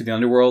to the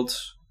underworld.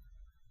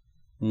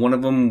 One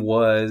of them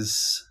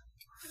was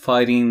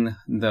fighting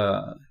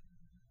the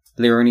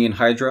Leronian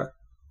Hydra.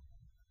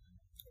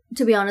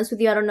 To be honest with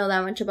you, I don't know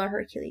that much about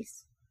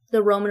Hercules.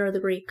 The Roman or the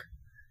Greek.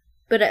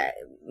 But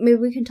maybe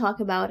we can talk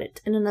about it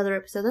in another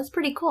episode. That's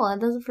pretty cool.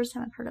 That's the first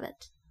time I've heard of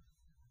it.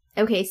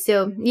 Okay,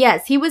 so,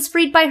 yes, he was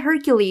freed by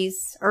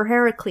Hercules. Or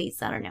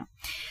Heracles, I don't know.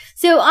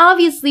 So,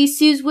 obviously,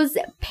 Zeus was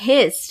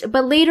pissed.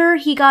 But later,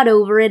 he got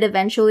over it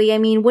eventually. I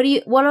mean,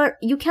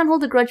 you can't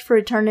hold a grudge for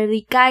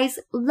eternity. Guys,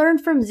 learn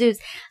from Zeus.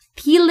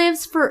 He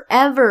lives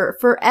forever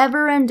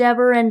and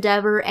ever and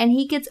ever, and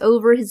he gets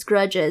over his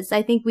grudges.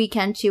 I think we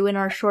can too in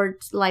our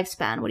short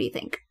lifespan. What do you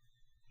think?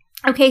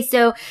 Okay,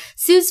 so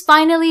Zeus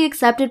finally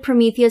accepted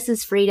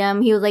Prometheus's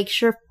freedom. He was like,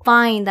 sure,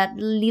 fine,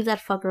 leave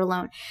that fucker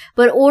alone.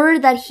 But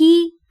ordered that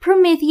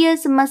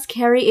Prometheus must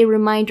carry a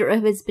reminder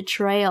of his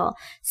betrayal.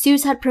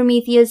 Zeus had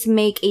Prometheus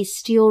make a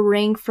steel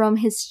ring from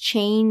his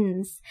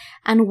chains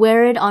and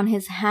wear it on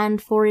his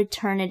hand for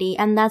eternity.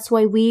 And that's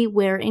why we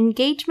wear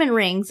engagement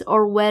rings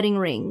or wedding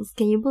rings.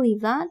 Can you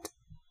believe that?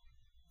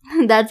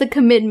 That's a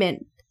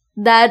commitment.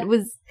 That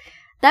was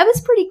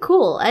pretty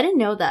cool. I didn't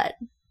know that.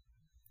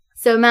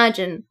 So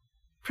imagine,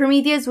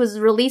 Prometheus was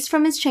released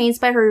from his chains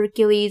by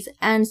Hercules,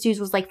 and Zeus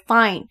was like,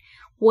 fine,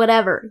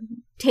 whatever.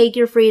 take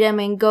your freedom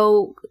and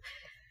go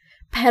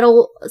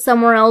pedal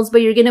somewhere else,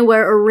 but you're gonna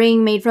wear a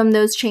ring made from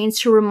those chains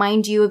to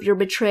remind you of your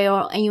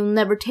betrayal, and you'll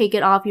never take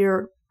it off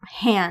your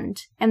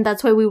hand. And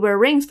that's why we wear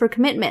rings, for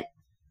commitment.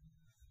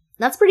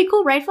 That's pretty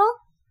cool, right, Phil?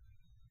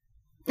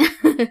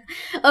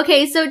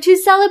 Okay, so to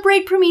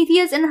celebrate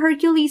Prometheus and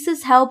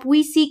Hercules' help,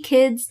 we see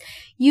kids,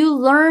 you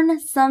learn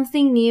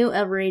something new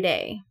every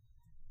day.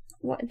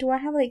 What do I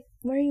have, like,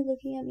 why are you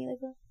looking at me like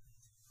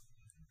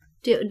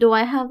that? Do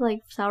I have, like,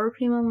 sour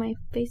cream on my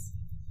face?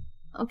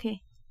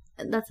 Okay,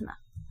 that's enough.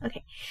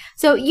 Okay,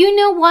 so you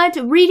know what?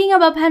 Reading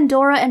about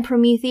Pandora and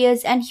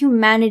Prometheus and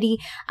humanity,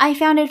 I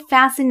found it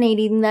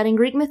fascinating that in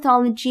Greek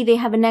mythology they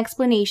have an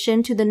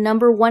explanation to the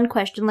number one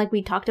question, like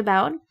we talked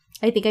about.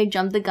 I think I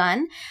jumped the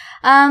gun.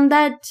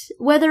 That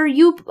whether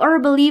you are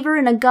a believer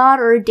in a god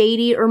or a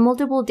deity or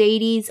multiple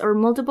deities or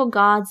multiple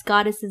gods,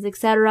 goddesses,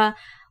 etc.,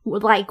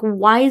 like,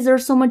 why is there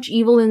so much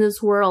evil in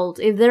this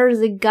world? If there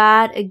is a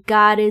god, a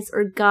goddess,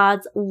 or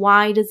gods,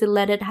 why does it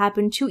let it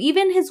happen to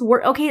even his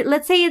word? Okay,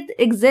 let's say it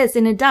exists,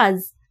 and it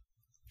does.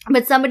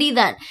 But somebody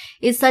that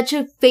is such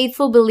a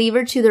faithful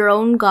believer to their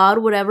own god,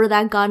 whatever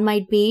that god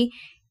might be,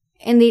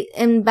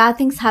 and bad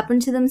things happen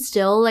to them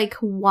still, like,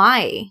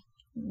 why?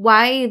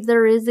 Why, if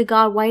there is a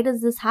God, why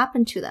does this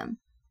happen to them?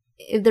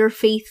 If they're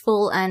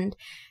faithful and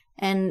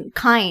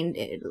kind,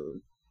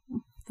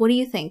 what do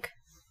you think?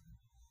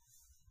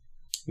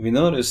 We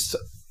noticed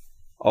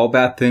all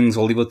bad things,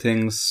 all evil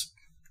things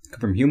come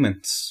from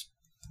humans.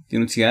 You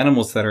don't see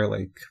animals that are,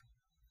 like,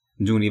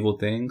 doing evil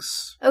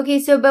things. Okay,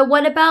 so, but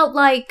what about,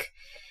 like,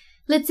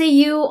 let's say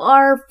you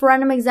are, for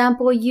random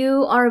example,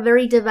 you are a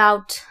very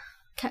devout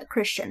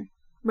Christian.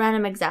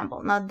 Random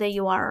example, not that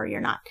you are or you're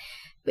not.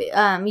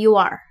 But, you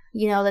are.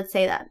 You know, let's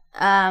say that.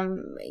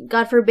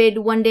 God forbid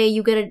one day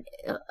you get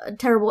a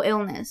terrible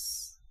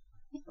illness.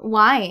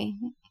 Why?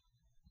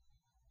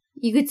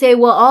 You could say,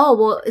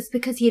 well, it's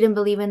because he didn't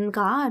believe in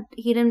God.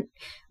 He didn't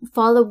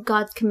follow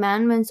God's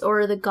commandments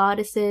or the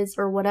goddesses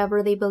or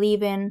whatever they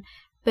believe in.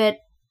 But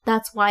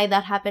that's why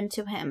that happened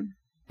to him.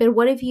 But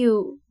what if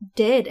you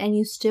did and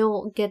you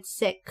still get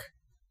sick?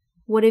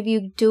 What if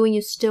you do and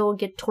you still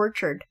get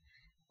tortured?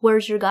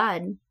 Where's your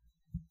God?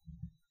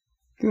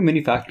 There are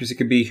many factors. It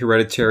could be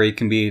hereditary. It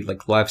can be,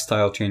 like,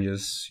 lifestyle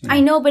changes. You know? I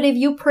know, but if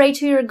you pray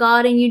to your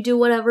God and you do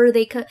whatever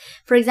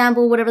for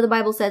example, whatever the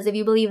Bible says, if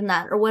you believe in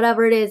that or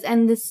whatever it is,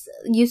 and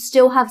you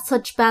still have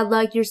such bad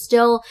luck,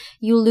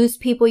 you lose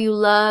people you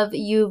love,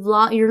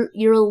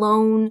 you're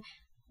alone.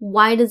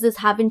 Why does this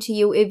happen to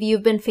you if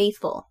you've been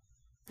faithful?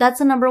 That's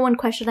the number one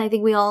question I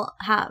think we all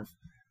have.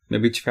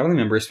 Maybe it's your family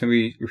members.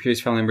 Maybe your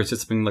previous family members did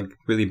something, like,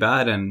 really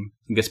bad and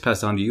it gets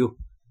passed on to you.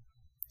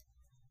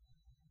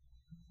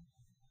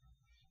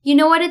 You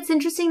know what? It's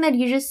interesting that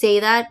you just say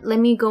that. Let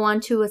me go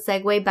on to a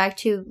segue back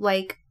to,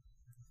 like,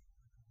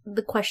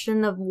 the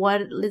question of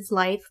what is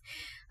life.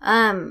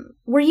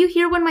 Were you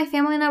here when my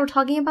family and I were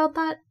talking about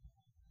that?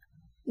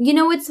 You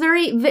know, it's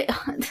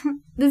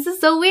this is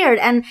so weird.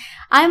 And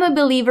I'm a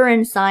believer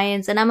in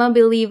science, and I'm a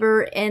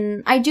believer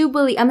in,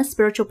 I'm a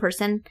spiritual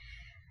person.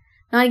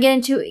 Not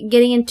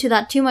getting into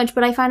that too much,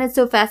 but I find it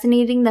so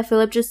fascinating that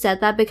Philip just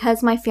said that,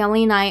 because my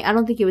family and I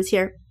don't think he was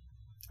here.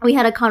 We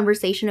had a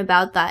conversation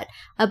about that,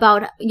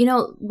 about, you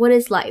know, what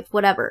is life,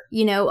 whatever,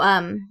 you know,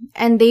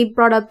 and they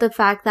brought up the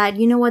fact that,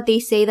 you know what, they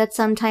say that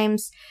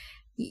sometimes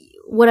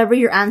whatever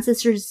your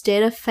ancestors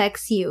did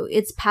affects you.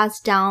 It's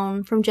passed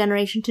down from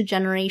generation to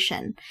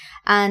generation.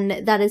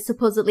 And that is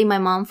supposedly, my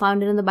mom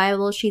found it in the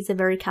Bible. She's a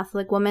very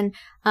Catholic woman.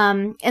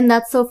 And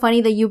that's so funny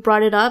that you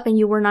brought it up and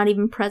you were not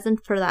even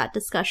present for that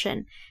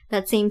discussion.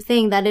 That same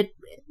thing, that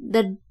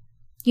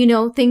you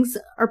know, things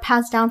are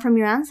passed down from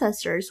your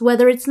ancestors.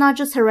 Whether it's not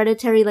just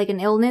hereditary, like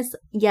an illness,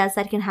 yes,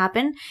 that can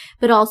happen.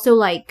 But also,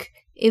 like,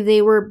 if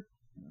they were,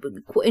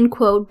 in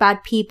quote,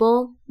 bad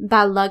people,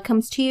 bad luck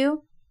comes to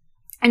you.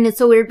 And it's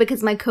so weird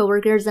because my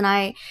coworkers and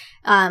I,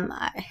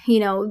 you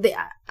know,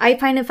 I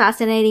find it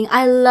fascinating.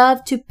 I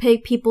love to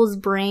pick people's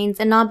brains,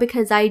 and not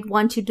because I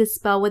want to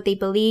dispel what they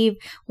believe,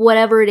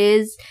 whatever it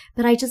is,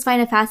 but I just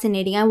find it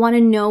fascinating. I want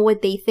to know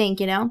what they think,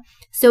 you know?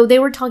 So they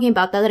were talking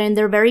about that, and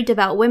they're very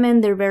devout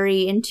women. They're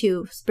very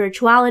into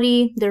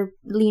spirituality. They're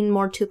lean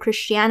more to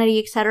Christianity,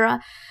 etc.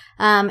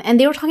 And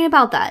they were talking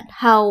about that,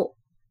 how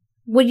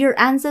what your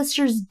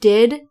ancestors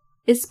did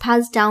is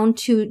passed down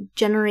to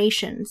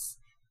generations.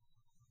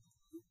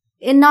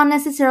 And not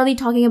necessarily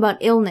talking about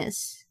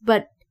illness,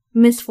 but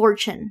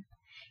misfortune.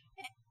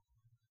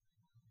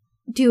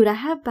 Dude, I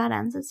have bad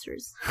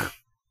ancestors.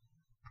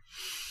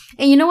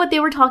 And you know what they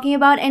were talking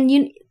about?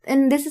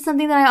 And this is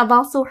something that I've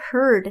also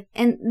heard.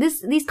 And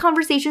these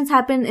conversations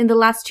happened in the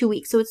last 2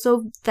 weeks. So it's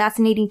so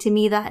fascinating to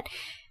me that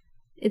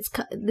it's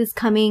this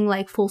coming,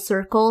 like, full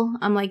circle.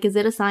 I'm like, is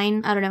it a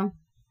sign? I don't know.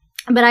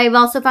 But I've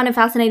also found it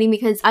fascinating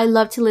because I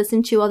love to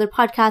listen to other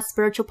podcasts,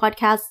 spiritual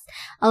podcasts.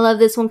 I love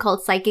this one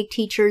called Psychic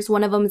Teachers.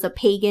 One of them is a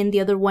pagan.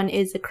 The other one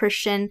is a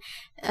Christian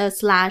 /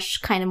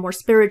 kind of more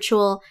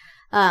spiritual.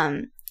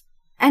 And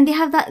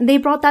they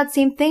brought that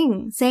same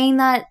thing, saying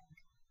that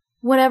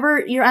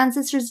whatever your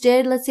ancestors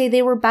did, let's say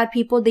they were bad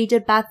people, they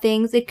did bad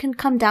things, it can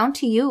come down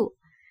to you.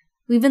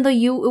 even though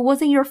it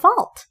wasn't your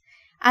fault.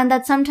 And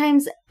that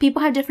sometimes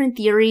people have different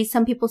theories.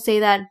 Some people say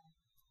that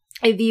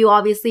if you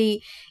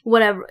obviously,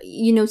 whatever,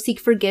 seek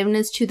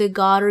forgiveness to the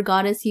god or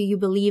goddess you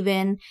believe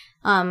in,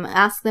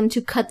 ask them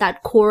to cut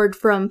that cord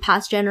from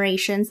past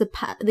generations, the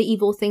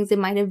evil things they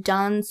might have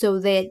done, so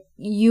that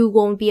you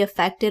won't be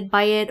affected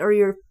by it or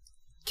your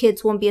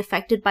kids won't be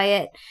affected by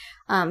it.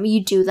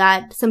 You do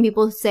that. Some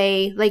people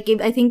say, like,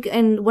 I think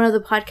in one of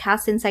the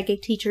podcasts in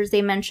Psychic Teachers,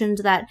 they mentioned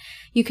that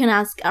you can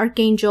ask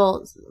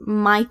Archangel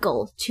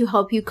Michael to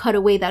help you cut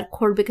away that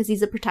cord because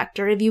he's a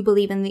protector if you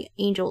believe in the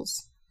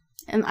angels.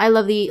 And I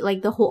love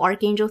the whole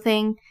archangel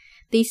thing.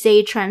 They say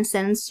it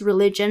transcends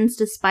religions,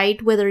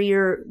 despite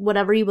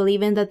whatever you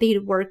believe in, that they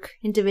work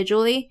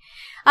individually.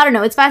 I don't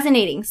know. It's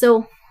fascinating.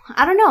 So,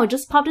 I don't know. It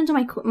just popped into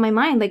my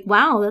mind. Like,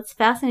 wow, that's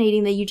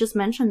fascinating that you just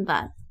mentioned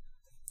that.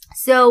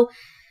 So,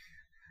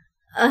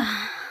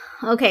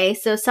 okay.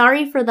 So,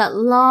 sorry for that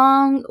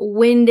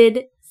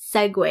long-winded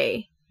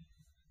segue.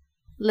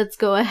 Let's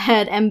go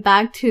ahead and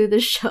back to the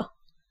show.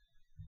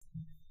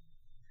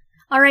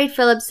 All right,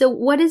 Philip, so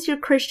what is your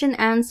Christian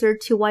answer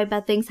to why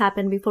bad things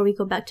happen before we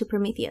go back to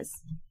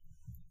Prometheus?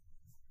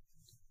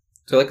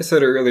 So like I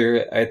said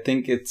earlier, I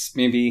think it's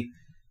maybe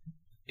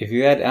if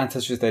you had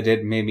ancestors that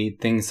did maybe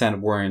things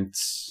that weren't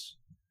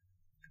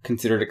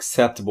considered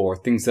acceptable or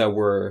things that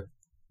were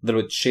a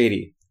little bit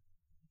shady,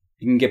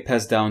 it can get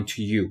passed down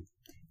to you.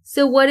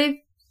 So what if,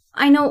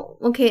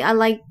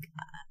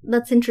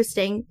 that's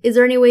interesting. Is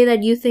there any way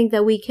that you think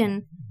that we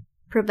can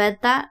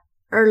prevent that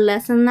or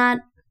lessen that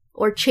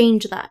or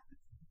change that?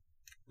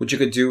 What you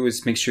could do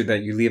is make sure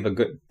that you lead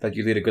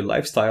a good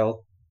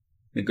lifestyle,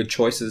 make good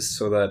choices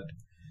so that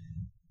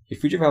your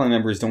future family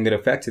members don't get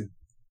affected.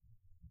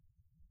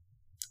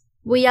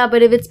 Well, yeah,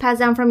 but if it's passed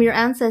down from your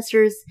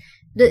ancestors,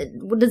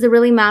 does it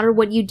really matter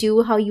what you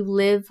do, how you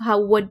live,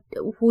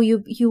 who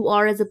you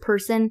are as a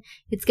person?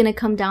 It's gonna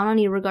come down on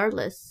you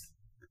regardless.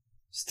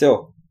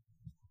 Still,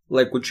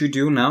 like what you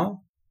do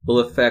now will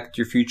affect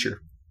your future.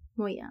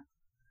 Well, yeah.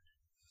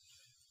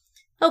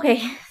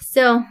 Okay,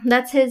 so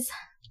that's his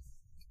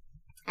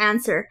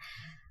answer.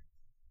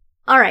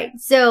 All right,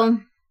 so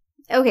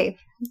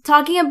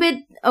talking a bit.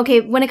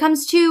 When it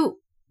comes to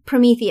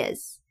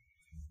Prometheus,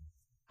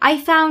 I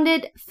found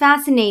it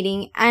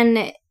fascinating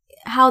and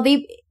how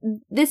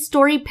this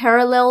story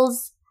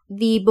parallels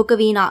the Book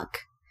of Enoch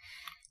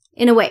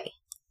in a way.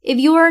 If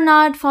you are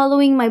not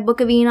following my Book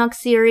of Enoch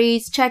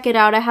series, check it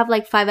out. I have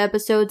like 5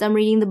 episodes. I'm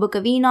reading the Book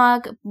of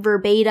Enoch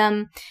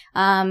verbatim,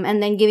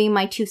 and then giving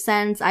my 2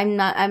 cents.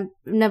 I've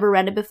never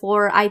read it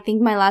before. I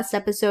think my last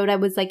episode, I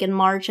was like in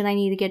March and I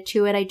need to get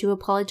to it. I do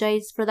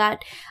apologize for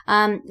that.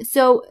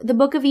 So the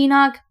Book of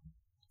Enoch,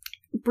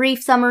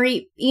 brief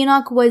summary,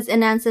 Enoch was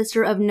an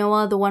ancestor of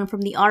Noah, the one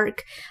from the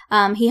ark.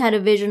 He had a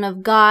vision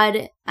of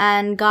God,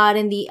 and God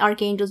and the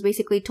archangels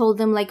basically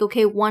told him, like,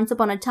 okay, once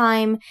upon a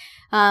time,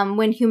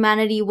 when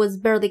humanity was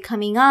barely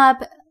coming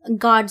up,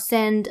 God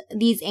sent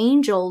these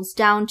angels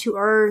down to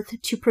earth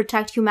to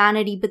protect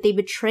humanity, but they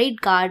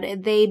betrayed God.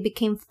 They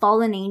became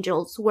fallen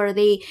angels where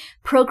they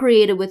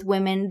procreated with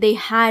women. They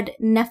had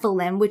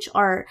Nephilim, which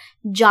are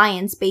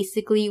giants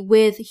basically,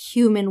 with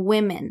human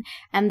women,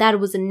 and that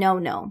was a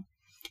no-no.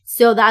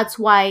 So that's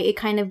why it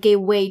kind of gave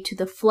way to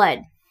the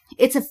flood.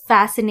 It's a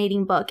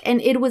fascinating book. And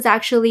it was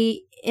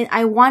actually,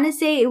 I want to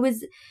say it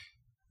was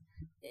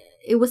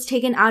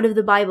taken out of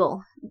the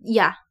Bible.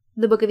 Yeah,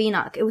 the Book of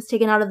Enoch. It was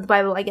taken out of the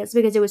Bible, I guess,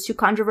 because it was too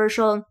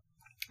controversial.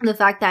 The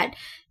fact that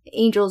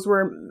angels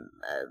were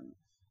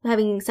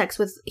having sex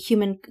with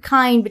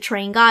humankind,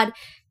 betraying God.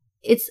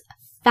 It's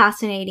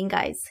fascinating,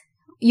 guys.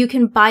 You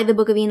can buy the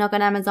Book of Enoch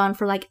on Amazon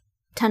for like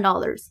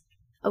 $10.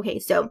 Okay,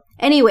 so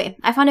anyway,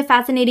 I found it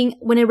fascinating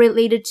when it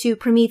related to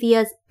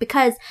Prometheus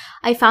because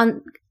I found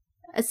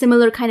a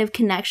similar kind of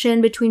connection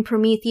between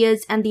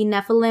Prometheus and the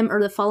Nephilim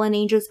or the fallen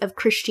angels of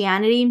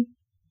Christianity.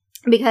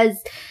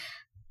 Because,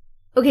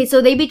 okay, so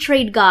they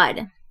betrayed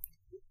God.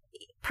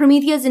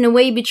 Prometheus, in a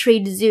way,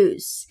 betrayed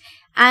Zeus.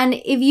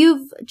 And if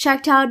you've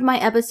checked out my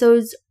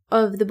episodes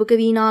of the Book of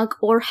Enoch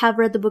or have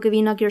read the Book of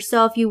Enoch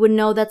yourself, you would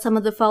know that some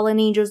of the fallen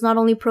angels not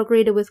only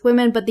procreated with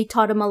women, but they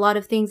taught him a lot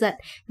of things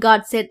that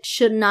God said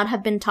should not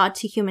have been taught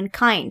to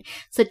humankind,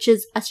 such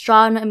as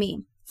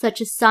astronomy, such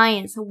as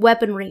science,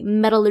 weaponry,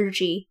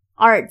 metallurgy,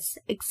 arts,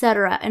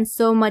 etc., and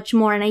so much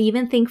more. And I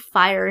even think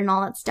fire and all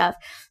that stuff.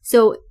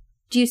 So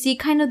do you see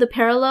kind of the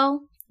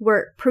parallel?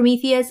 Where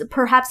Prometheus,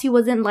 perhaps he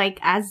wasn't like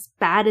as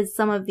bad as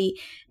some of the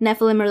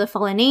Nephilim or the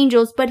fallen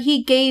angels, but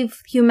he gave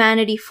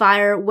humanity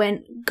fire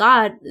when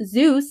God,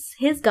 Zeus,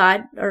 his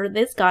god, or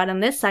this god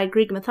on this side,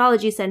 Greek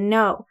mythology, said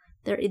no,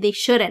 they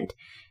shouldn't.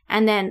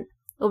 And then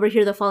over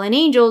here, the fallen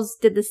angels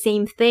did the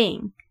same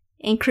thing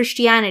in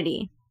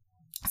Christianity.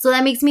 So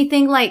that makes me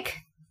think like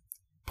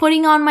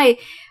putting on my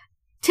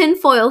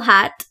tinfoil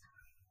hat.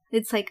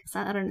 It's like,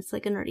 I don't know, it's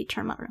like a nerdy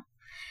term, I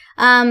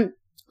don't know.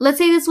 Let's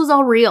say this was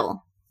all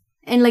real.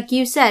 And like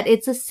you said,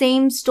 it's the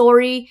same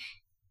story,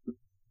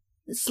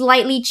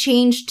 slightly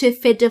changed to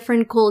fit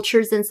different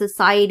cultures and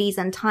societies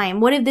and time?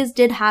 What if this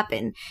did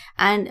happen?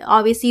 And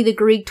obviously the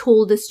Greek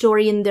told the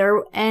story in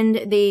their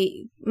end.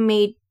 They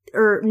made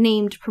or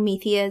named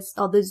Prometheus,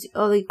 all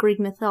the Greek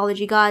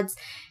mythology gods,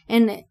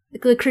 and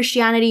the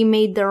Christianity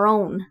made their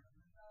own.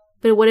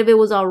 But what if it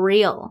was all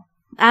real?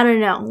 I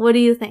don't know. What do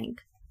you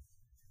think?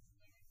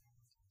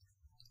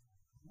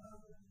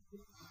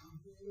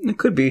 It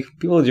could be.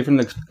 People have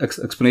different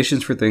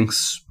explanations for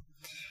things.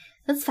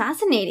 That's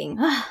fascinating.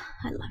 I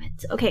love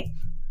it. Okay.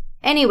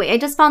 Anyway, I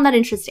just found that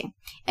interesting.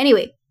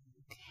 Anyway,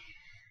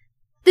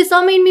 this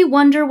all made me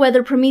wonder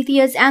whether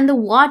Prometheus and the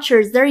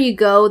Watchers, there you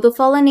go, the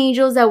fallen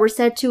angels that were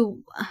said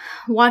to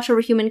watch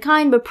over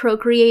humankind but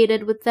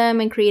procreated with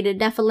them and created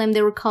Nephilim,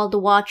 they were called the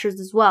Watchers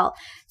as well.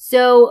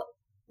 So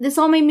this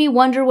all made me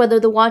wonder whether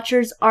the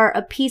Watchers are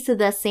a piece of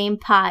that same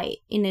pie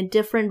in a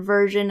different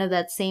version of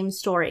that same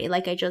story,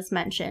 like I just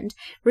mentioned.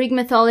 Greek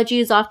mythology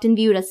is often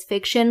viewed as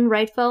fiction,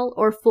 right, Phil?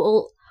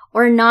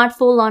 Or not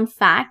full-on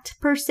fact,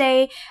 per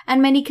se, and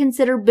many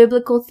consider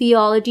biblical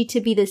theology to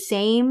be the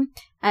same,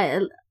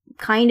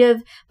 kind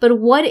of. But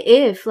what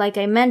if, like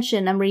I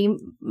mentioned, I'm reading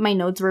my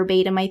notes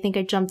verbatim, I think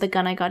I jumped the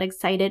gun, I got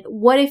excited.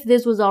 What if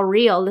this was all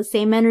real? The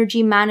same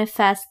energy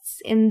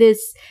manifests in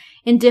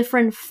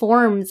different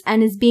forms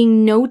and is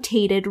being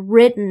notated,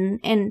 written,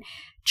 and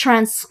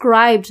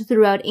transcribed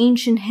throughout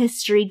ancient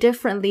history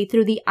differently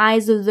through the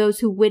eyes of those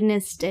who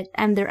witnessed it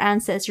and their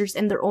ancestors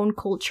in their own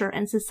culture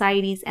and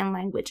societies and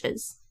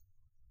languages.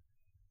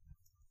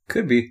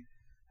 Could be.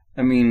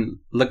 I mean,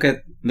 look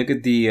at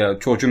the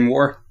Trojan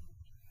War.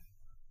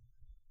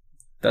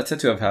 That's said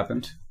to have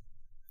happened.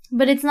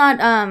 But it's not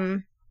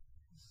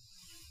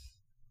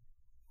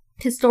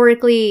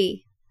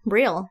historically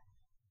real.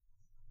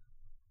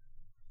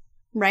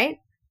 Right?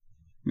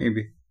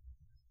 Maybe.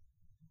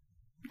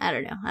 I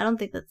don't know. I don't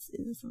think that's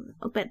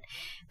but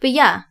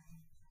yeah,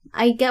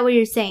 I get what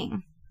you're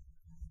saying.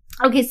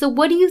 Okay, so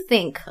what do you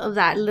think of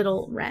that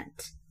little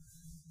rant?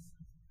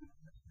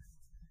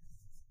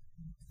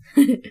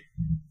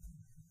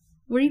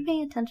 Were you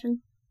paying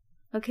attention?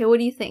 Okay, what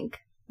do you think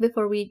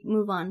before we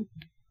move on?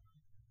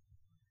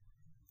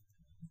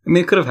 I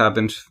mean, it could have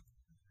happened.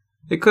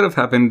 It could have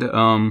happened.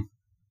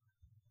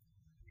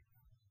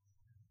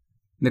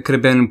 There could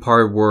have been a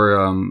part where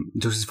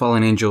Zeus's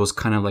fallen angels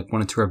kind of like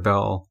wanted to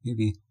rebel,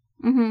 maybe.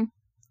 Mm-hmm.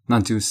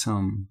 Not Zeus,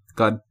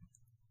 God.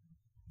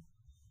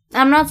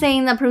 I'm not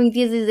saying that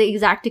Prometheus is the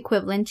exact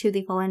equivalent to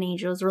the fallen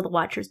angels or the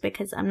Watchers,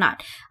 because I'm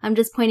not. I'm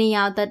just pointing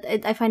out that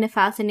I find it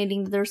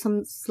fascinating that there's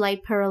some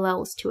slight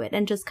parallels to it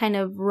and just kind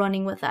of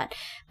running with that.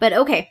 But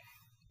okay,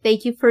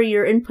 thank you for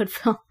your input,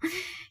 Phil.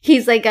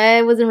 He's like,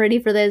 I wasn't ready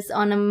for this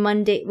on a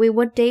Monday. Wait,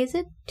 what day is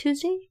it?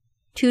 Tuesday?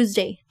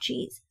 Tuesday.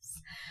 Jesus.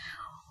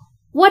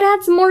 What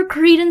adds more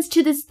credence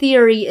to this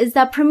theory is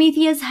that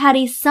Prometheus had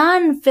a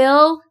son,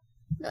 Phil.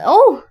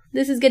 Oh,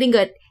 this is getting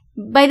good.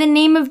 By the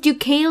name of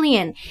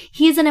Deucalion.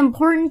 He is an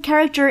important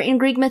character in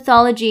Greek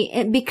mythology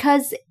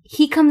because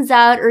he comes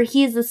out, or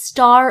he is the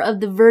star of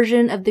the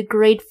version of the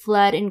Great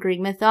Flood in Greek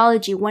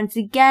mythology. Once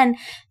again,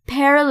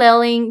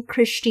 paralleling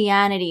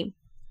Christianity.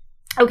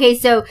 Okay,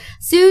 so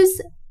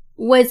Zeus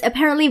was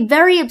apparently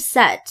very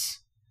upset.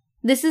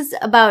 This is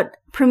about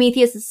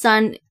Prometheus'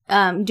 son,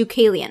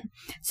 Deucalion.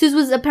 Zeus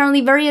was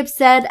apparently very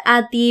upset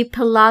at the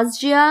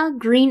Pelasgia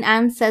green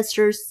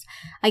ancestors.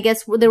 I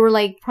guess they were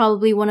like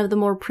probably one of the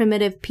more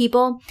primitive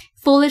people.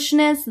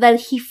 Foolishness that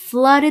he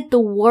flooded the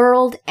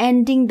world,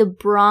 ending the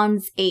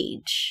Bronze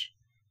Age.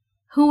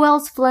 Who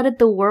else flooded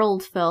the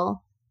world,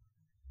 Phil?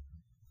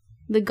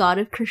 The god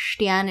of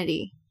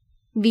Christianity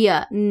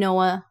via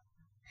Noah.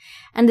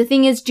 And the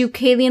thing is,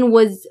 Deucalion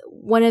was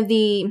one of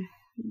the...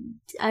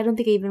 I don't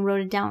think I even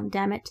wrote it down,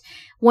 damn it.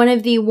 One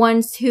of the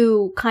ones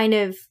who kind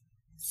of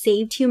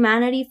saved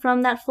humanity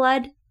from that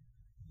flood.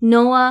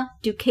 Noah,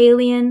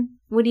 Deucalion.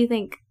 What do you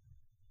think?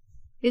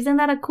 Isn't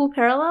that a cool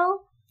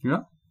parallel?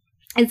 Yeah.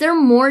 Is there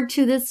more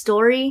to this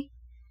story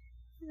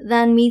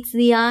than meets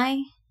the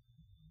eye?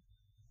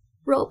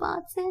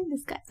 Robots in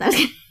disguise.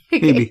 Okay.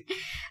 Maybe.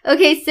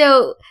 Okay,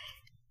 so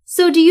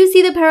do you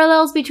see the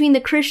parallels between the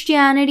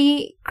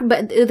Christianity,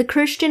 the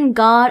Christian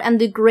God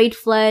and the Great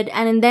Flood,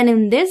 and then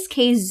in this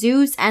case,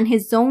 Zeus and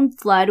his own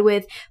flood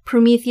with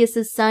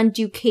Prometheus' son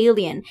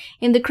Deucalion?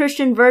 In the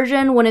Christian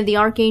version, one of the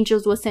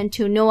archangels was sent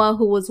to Noah,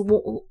 who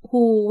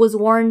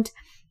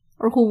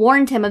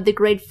warned him of the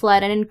Great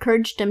Flood and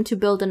encouraged him to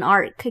build an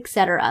ark,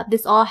 etc.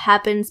 This all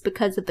happens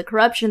because of the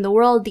corruption in the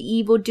world, the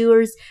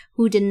evildoers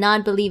who did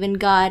not believe in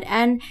God,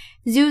 and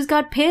Zeus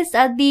got pissed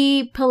at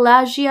the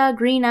Pelagia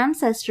green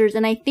ancestors,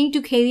 and I think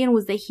Deucalion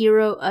was the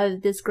hero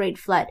of this Great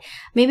Flood.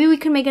 Maybe we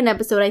could make an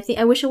episode.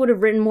 I wish I would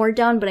have written more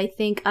down, but I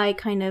think I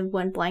kind of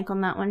went blank on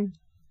that one.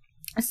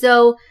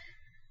 So,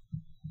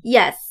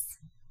 yes.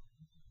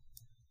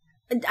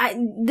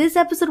 This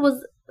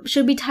episode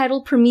should be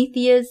titled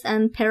Prometheus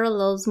and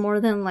Parallels more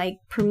than like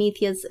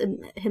Prometheus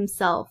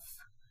himself.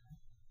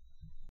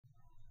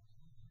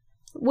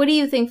 What do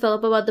you think,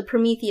 Philip, about the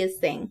Prometheus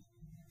thing?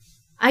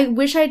 I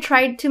wish I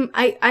tried to...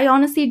 I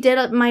honestly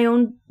did my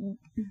own,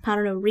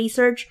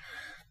 research.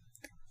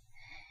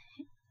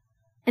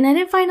 And I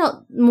didn't find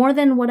out more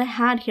than what I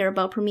had here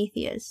about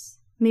Prometheus.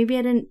 Maybe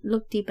I didn't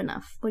look deep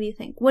enough. What do you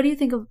think? What do you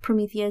think of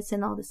Prometheus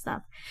and all this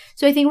stuff?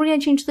 So I think we're going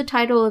to change the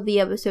title of the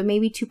episode,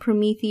 maybe to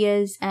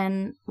Prometheus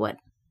and what?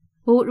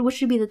 What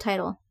should be the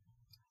title?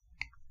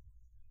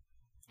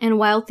 And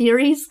Wild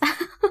Theories?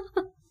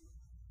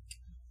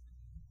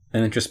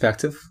 And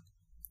introspective?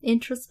 I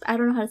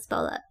don't know how to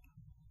spell that.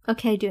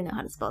 Okay, I do know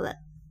how to spell that.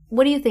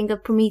 What do you think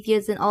of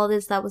Prometheus and all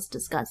this that was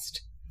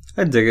discussed?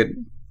 I dig it.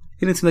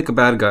 He didn't seem like a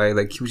bad guy.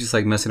 Like, he was just,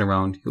 like, messing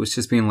around. He was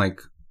just being, like,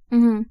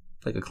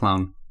 like a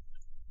clown.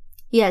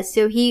 Yeah,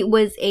 so he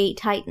was a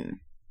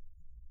Titan.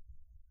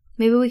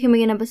 Maybe we can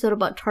make an episode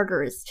about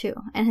Tartarus, too,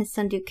 and his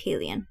son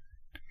Deucalion.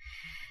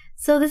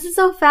 So this is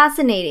so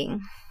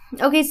fascinating.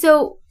 Okay,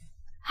 so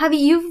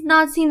you've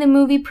not seen the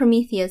movie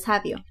Prometheus,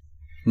 have you?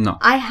 No.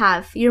 I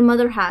have. Your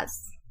mother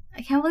has.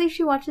 I can't believe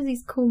she watches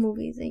these cool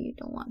movies and you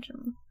don't watch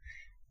them.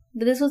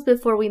 But this was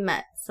before we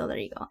met, so there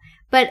you go.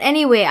 But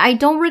anyway, I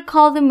don't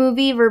recall the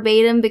movie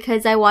verbatim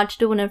because I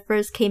watched it when it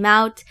first came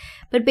out.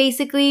 But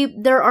basically,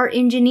 there are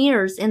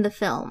engineers in the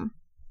film.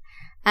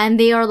 And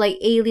they are like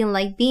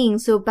alien-like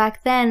beings. So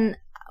back then,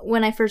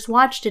 when I first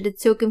watched it,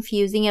 it's so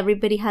confusing.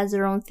 Everybody has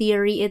their own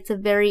theory.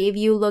 If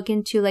you look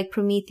into like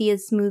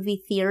Prometheus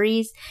movie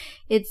theories,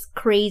 it's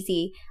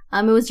crazy.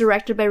 It was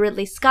directed by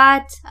Ridley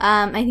Scott.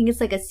 I think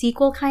it's like a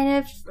sequel kind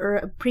of, or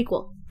a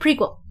prequel.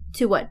 Prequel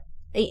to what?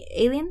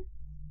 Alien?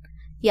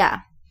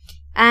 Yeah.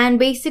 And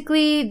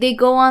basically, they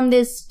go on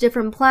this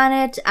different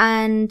planet,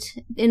 and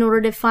in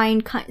order to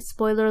find,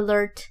 spoiler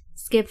alert,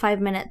 skip 5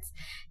 minutes.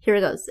 Here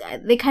it goes.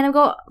 They kind of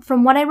go,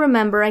 from what I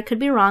remember, I could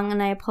be wrong,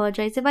 and I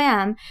apologize if I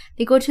am,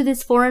 they go to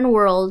this foreign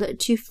world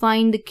to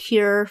find the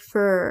cure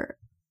for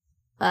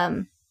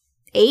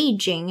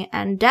aging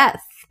and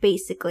death,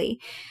 basically.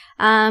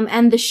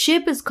 And the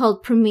ship is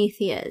called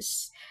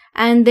Prometheus.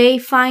 And they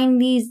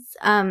find these,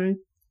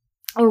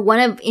 or one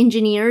of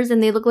engineers,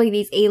 and they look like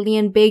these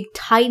alien big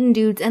Titan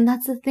dudes. And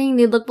that's the thing,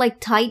 they look like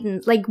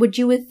Titans, like what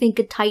you would think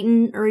a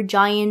Titan or a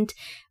giant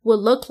would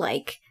look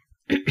like.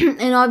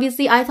 And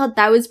obviously I thought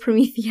that was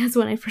Prometheus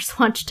when I first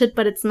watched it,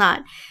 but it's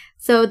not.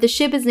 So the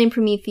ship is named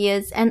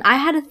Prometheus, and I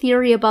had a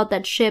theory about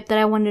that ship that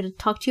I wanted to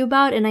talk to you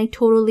about, and I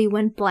totally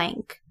went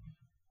blank.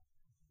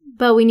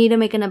 But we need to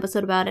make an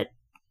episode about it.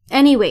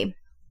 Anyway,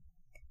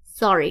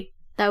 sorry,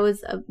 that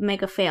was a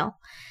mega fail.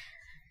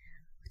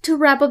 To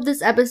wrap up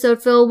this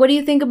episode, Phil, what do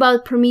you think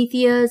about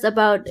Prometheus,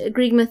 about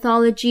Greek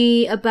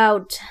mythology,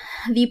 about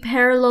the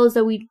parallels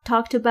that we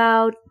talked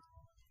about,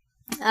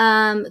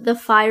 the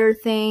fire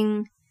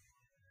thing,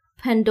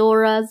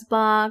 Pandora's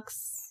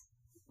box?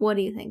 What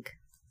do you think?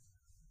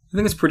 I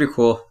think it's pretty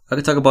cool. I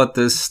could talk about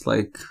this,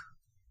 like,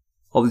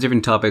 all the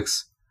different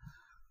topics.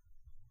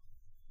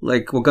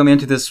 Like, what got me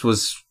into this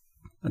was,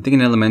 I think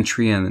in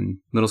elementary and in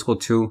middle school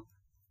too.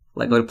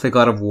 Like, I would play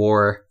God of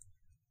War.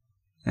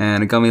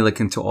 And it got me, like,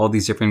 into all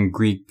these different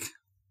Greek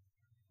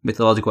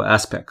mythological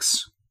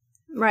aspects.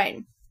 Right.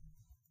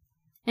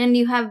 And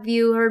have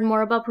you heard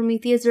more about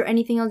Prometheus or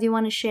anything else you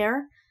want to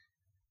share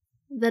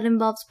that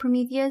involves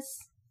Prometheus?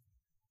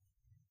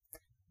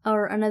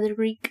 Or another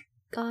Greek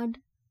god?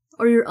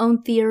 Or your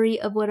own theory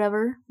of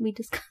whatever we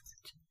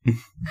discussed?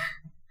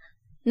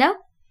 No?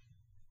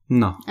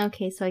 No.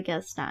 Okay, so I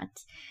guess not.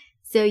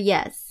 So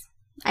yes,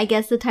 I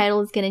guess the title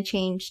is going to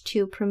change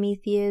to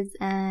Prometheus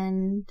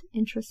and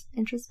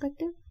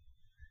Introspective?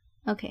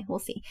 Okay, we'll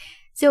see.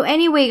 So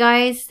anyway,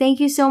 guys, thank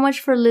you so much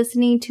for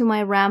listening to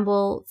my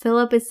ramble.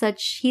 Philip is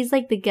he's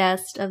like the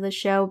guest of the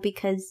show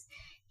because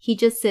he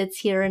just sits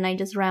here and I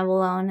just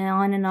ramble on and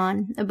on and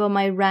on about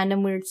my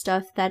random weird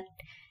stuff that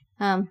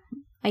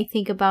I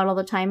think about all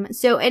the time.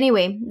 So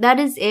anyway, that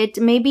is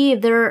it. Maybe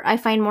if I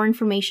find more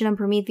information on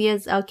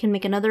Prometheus, I can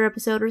make another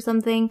episode or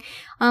something.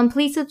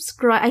 Please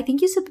subscribe. I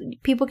think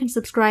people can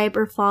subscribe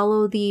or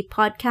follow the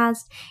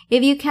podcast.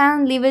 If you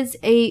can, leave us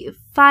a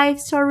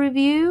 5-star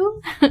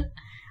review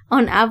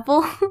on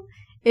Apple.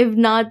 If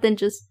not, then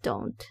just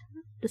don't.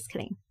 Just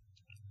kidding.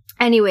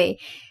 Anyway,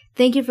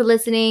 thank you for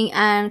listening,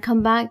 and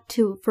come back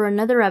for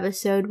another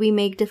episode. We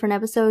make different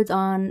episodes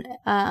on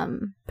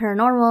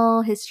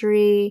paranormal,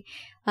 history,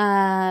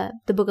 the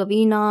Book of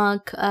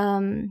Enoch,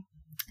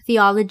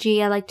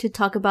 theology. I like to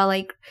talk about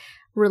like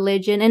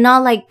religion, and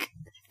not like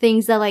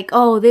things that like,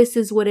 oh, this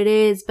is what it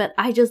is, but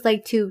I just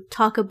like to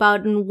talk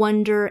about and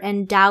wonder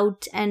and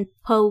doubt and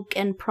poke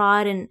and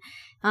prod and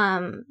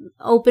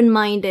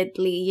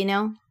open-mindedly, you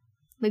know,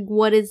 like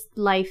what is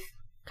life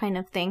kind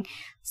of thing.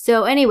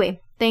 So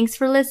anyway, thanks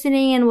for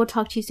listening, and we'll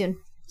talk to you soon.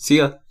 See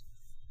ya.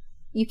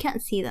 You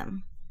can't see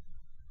them.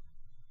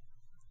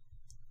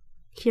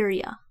 Hear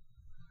ya.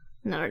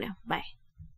 No. Bye.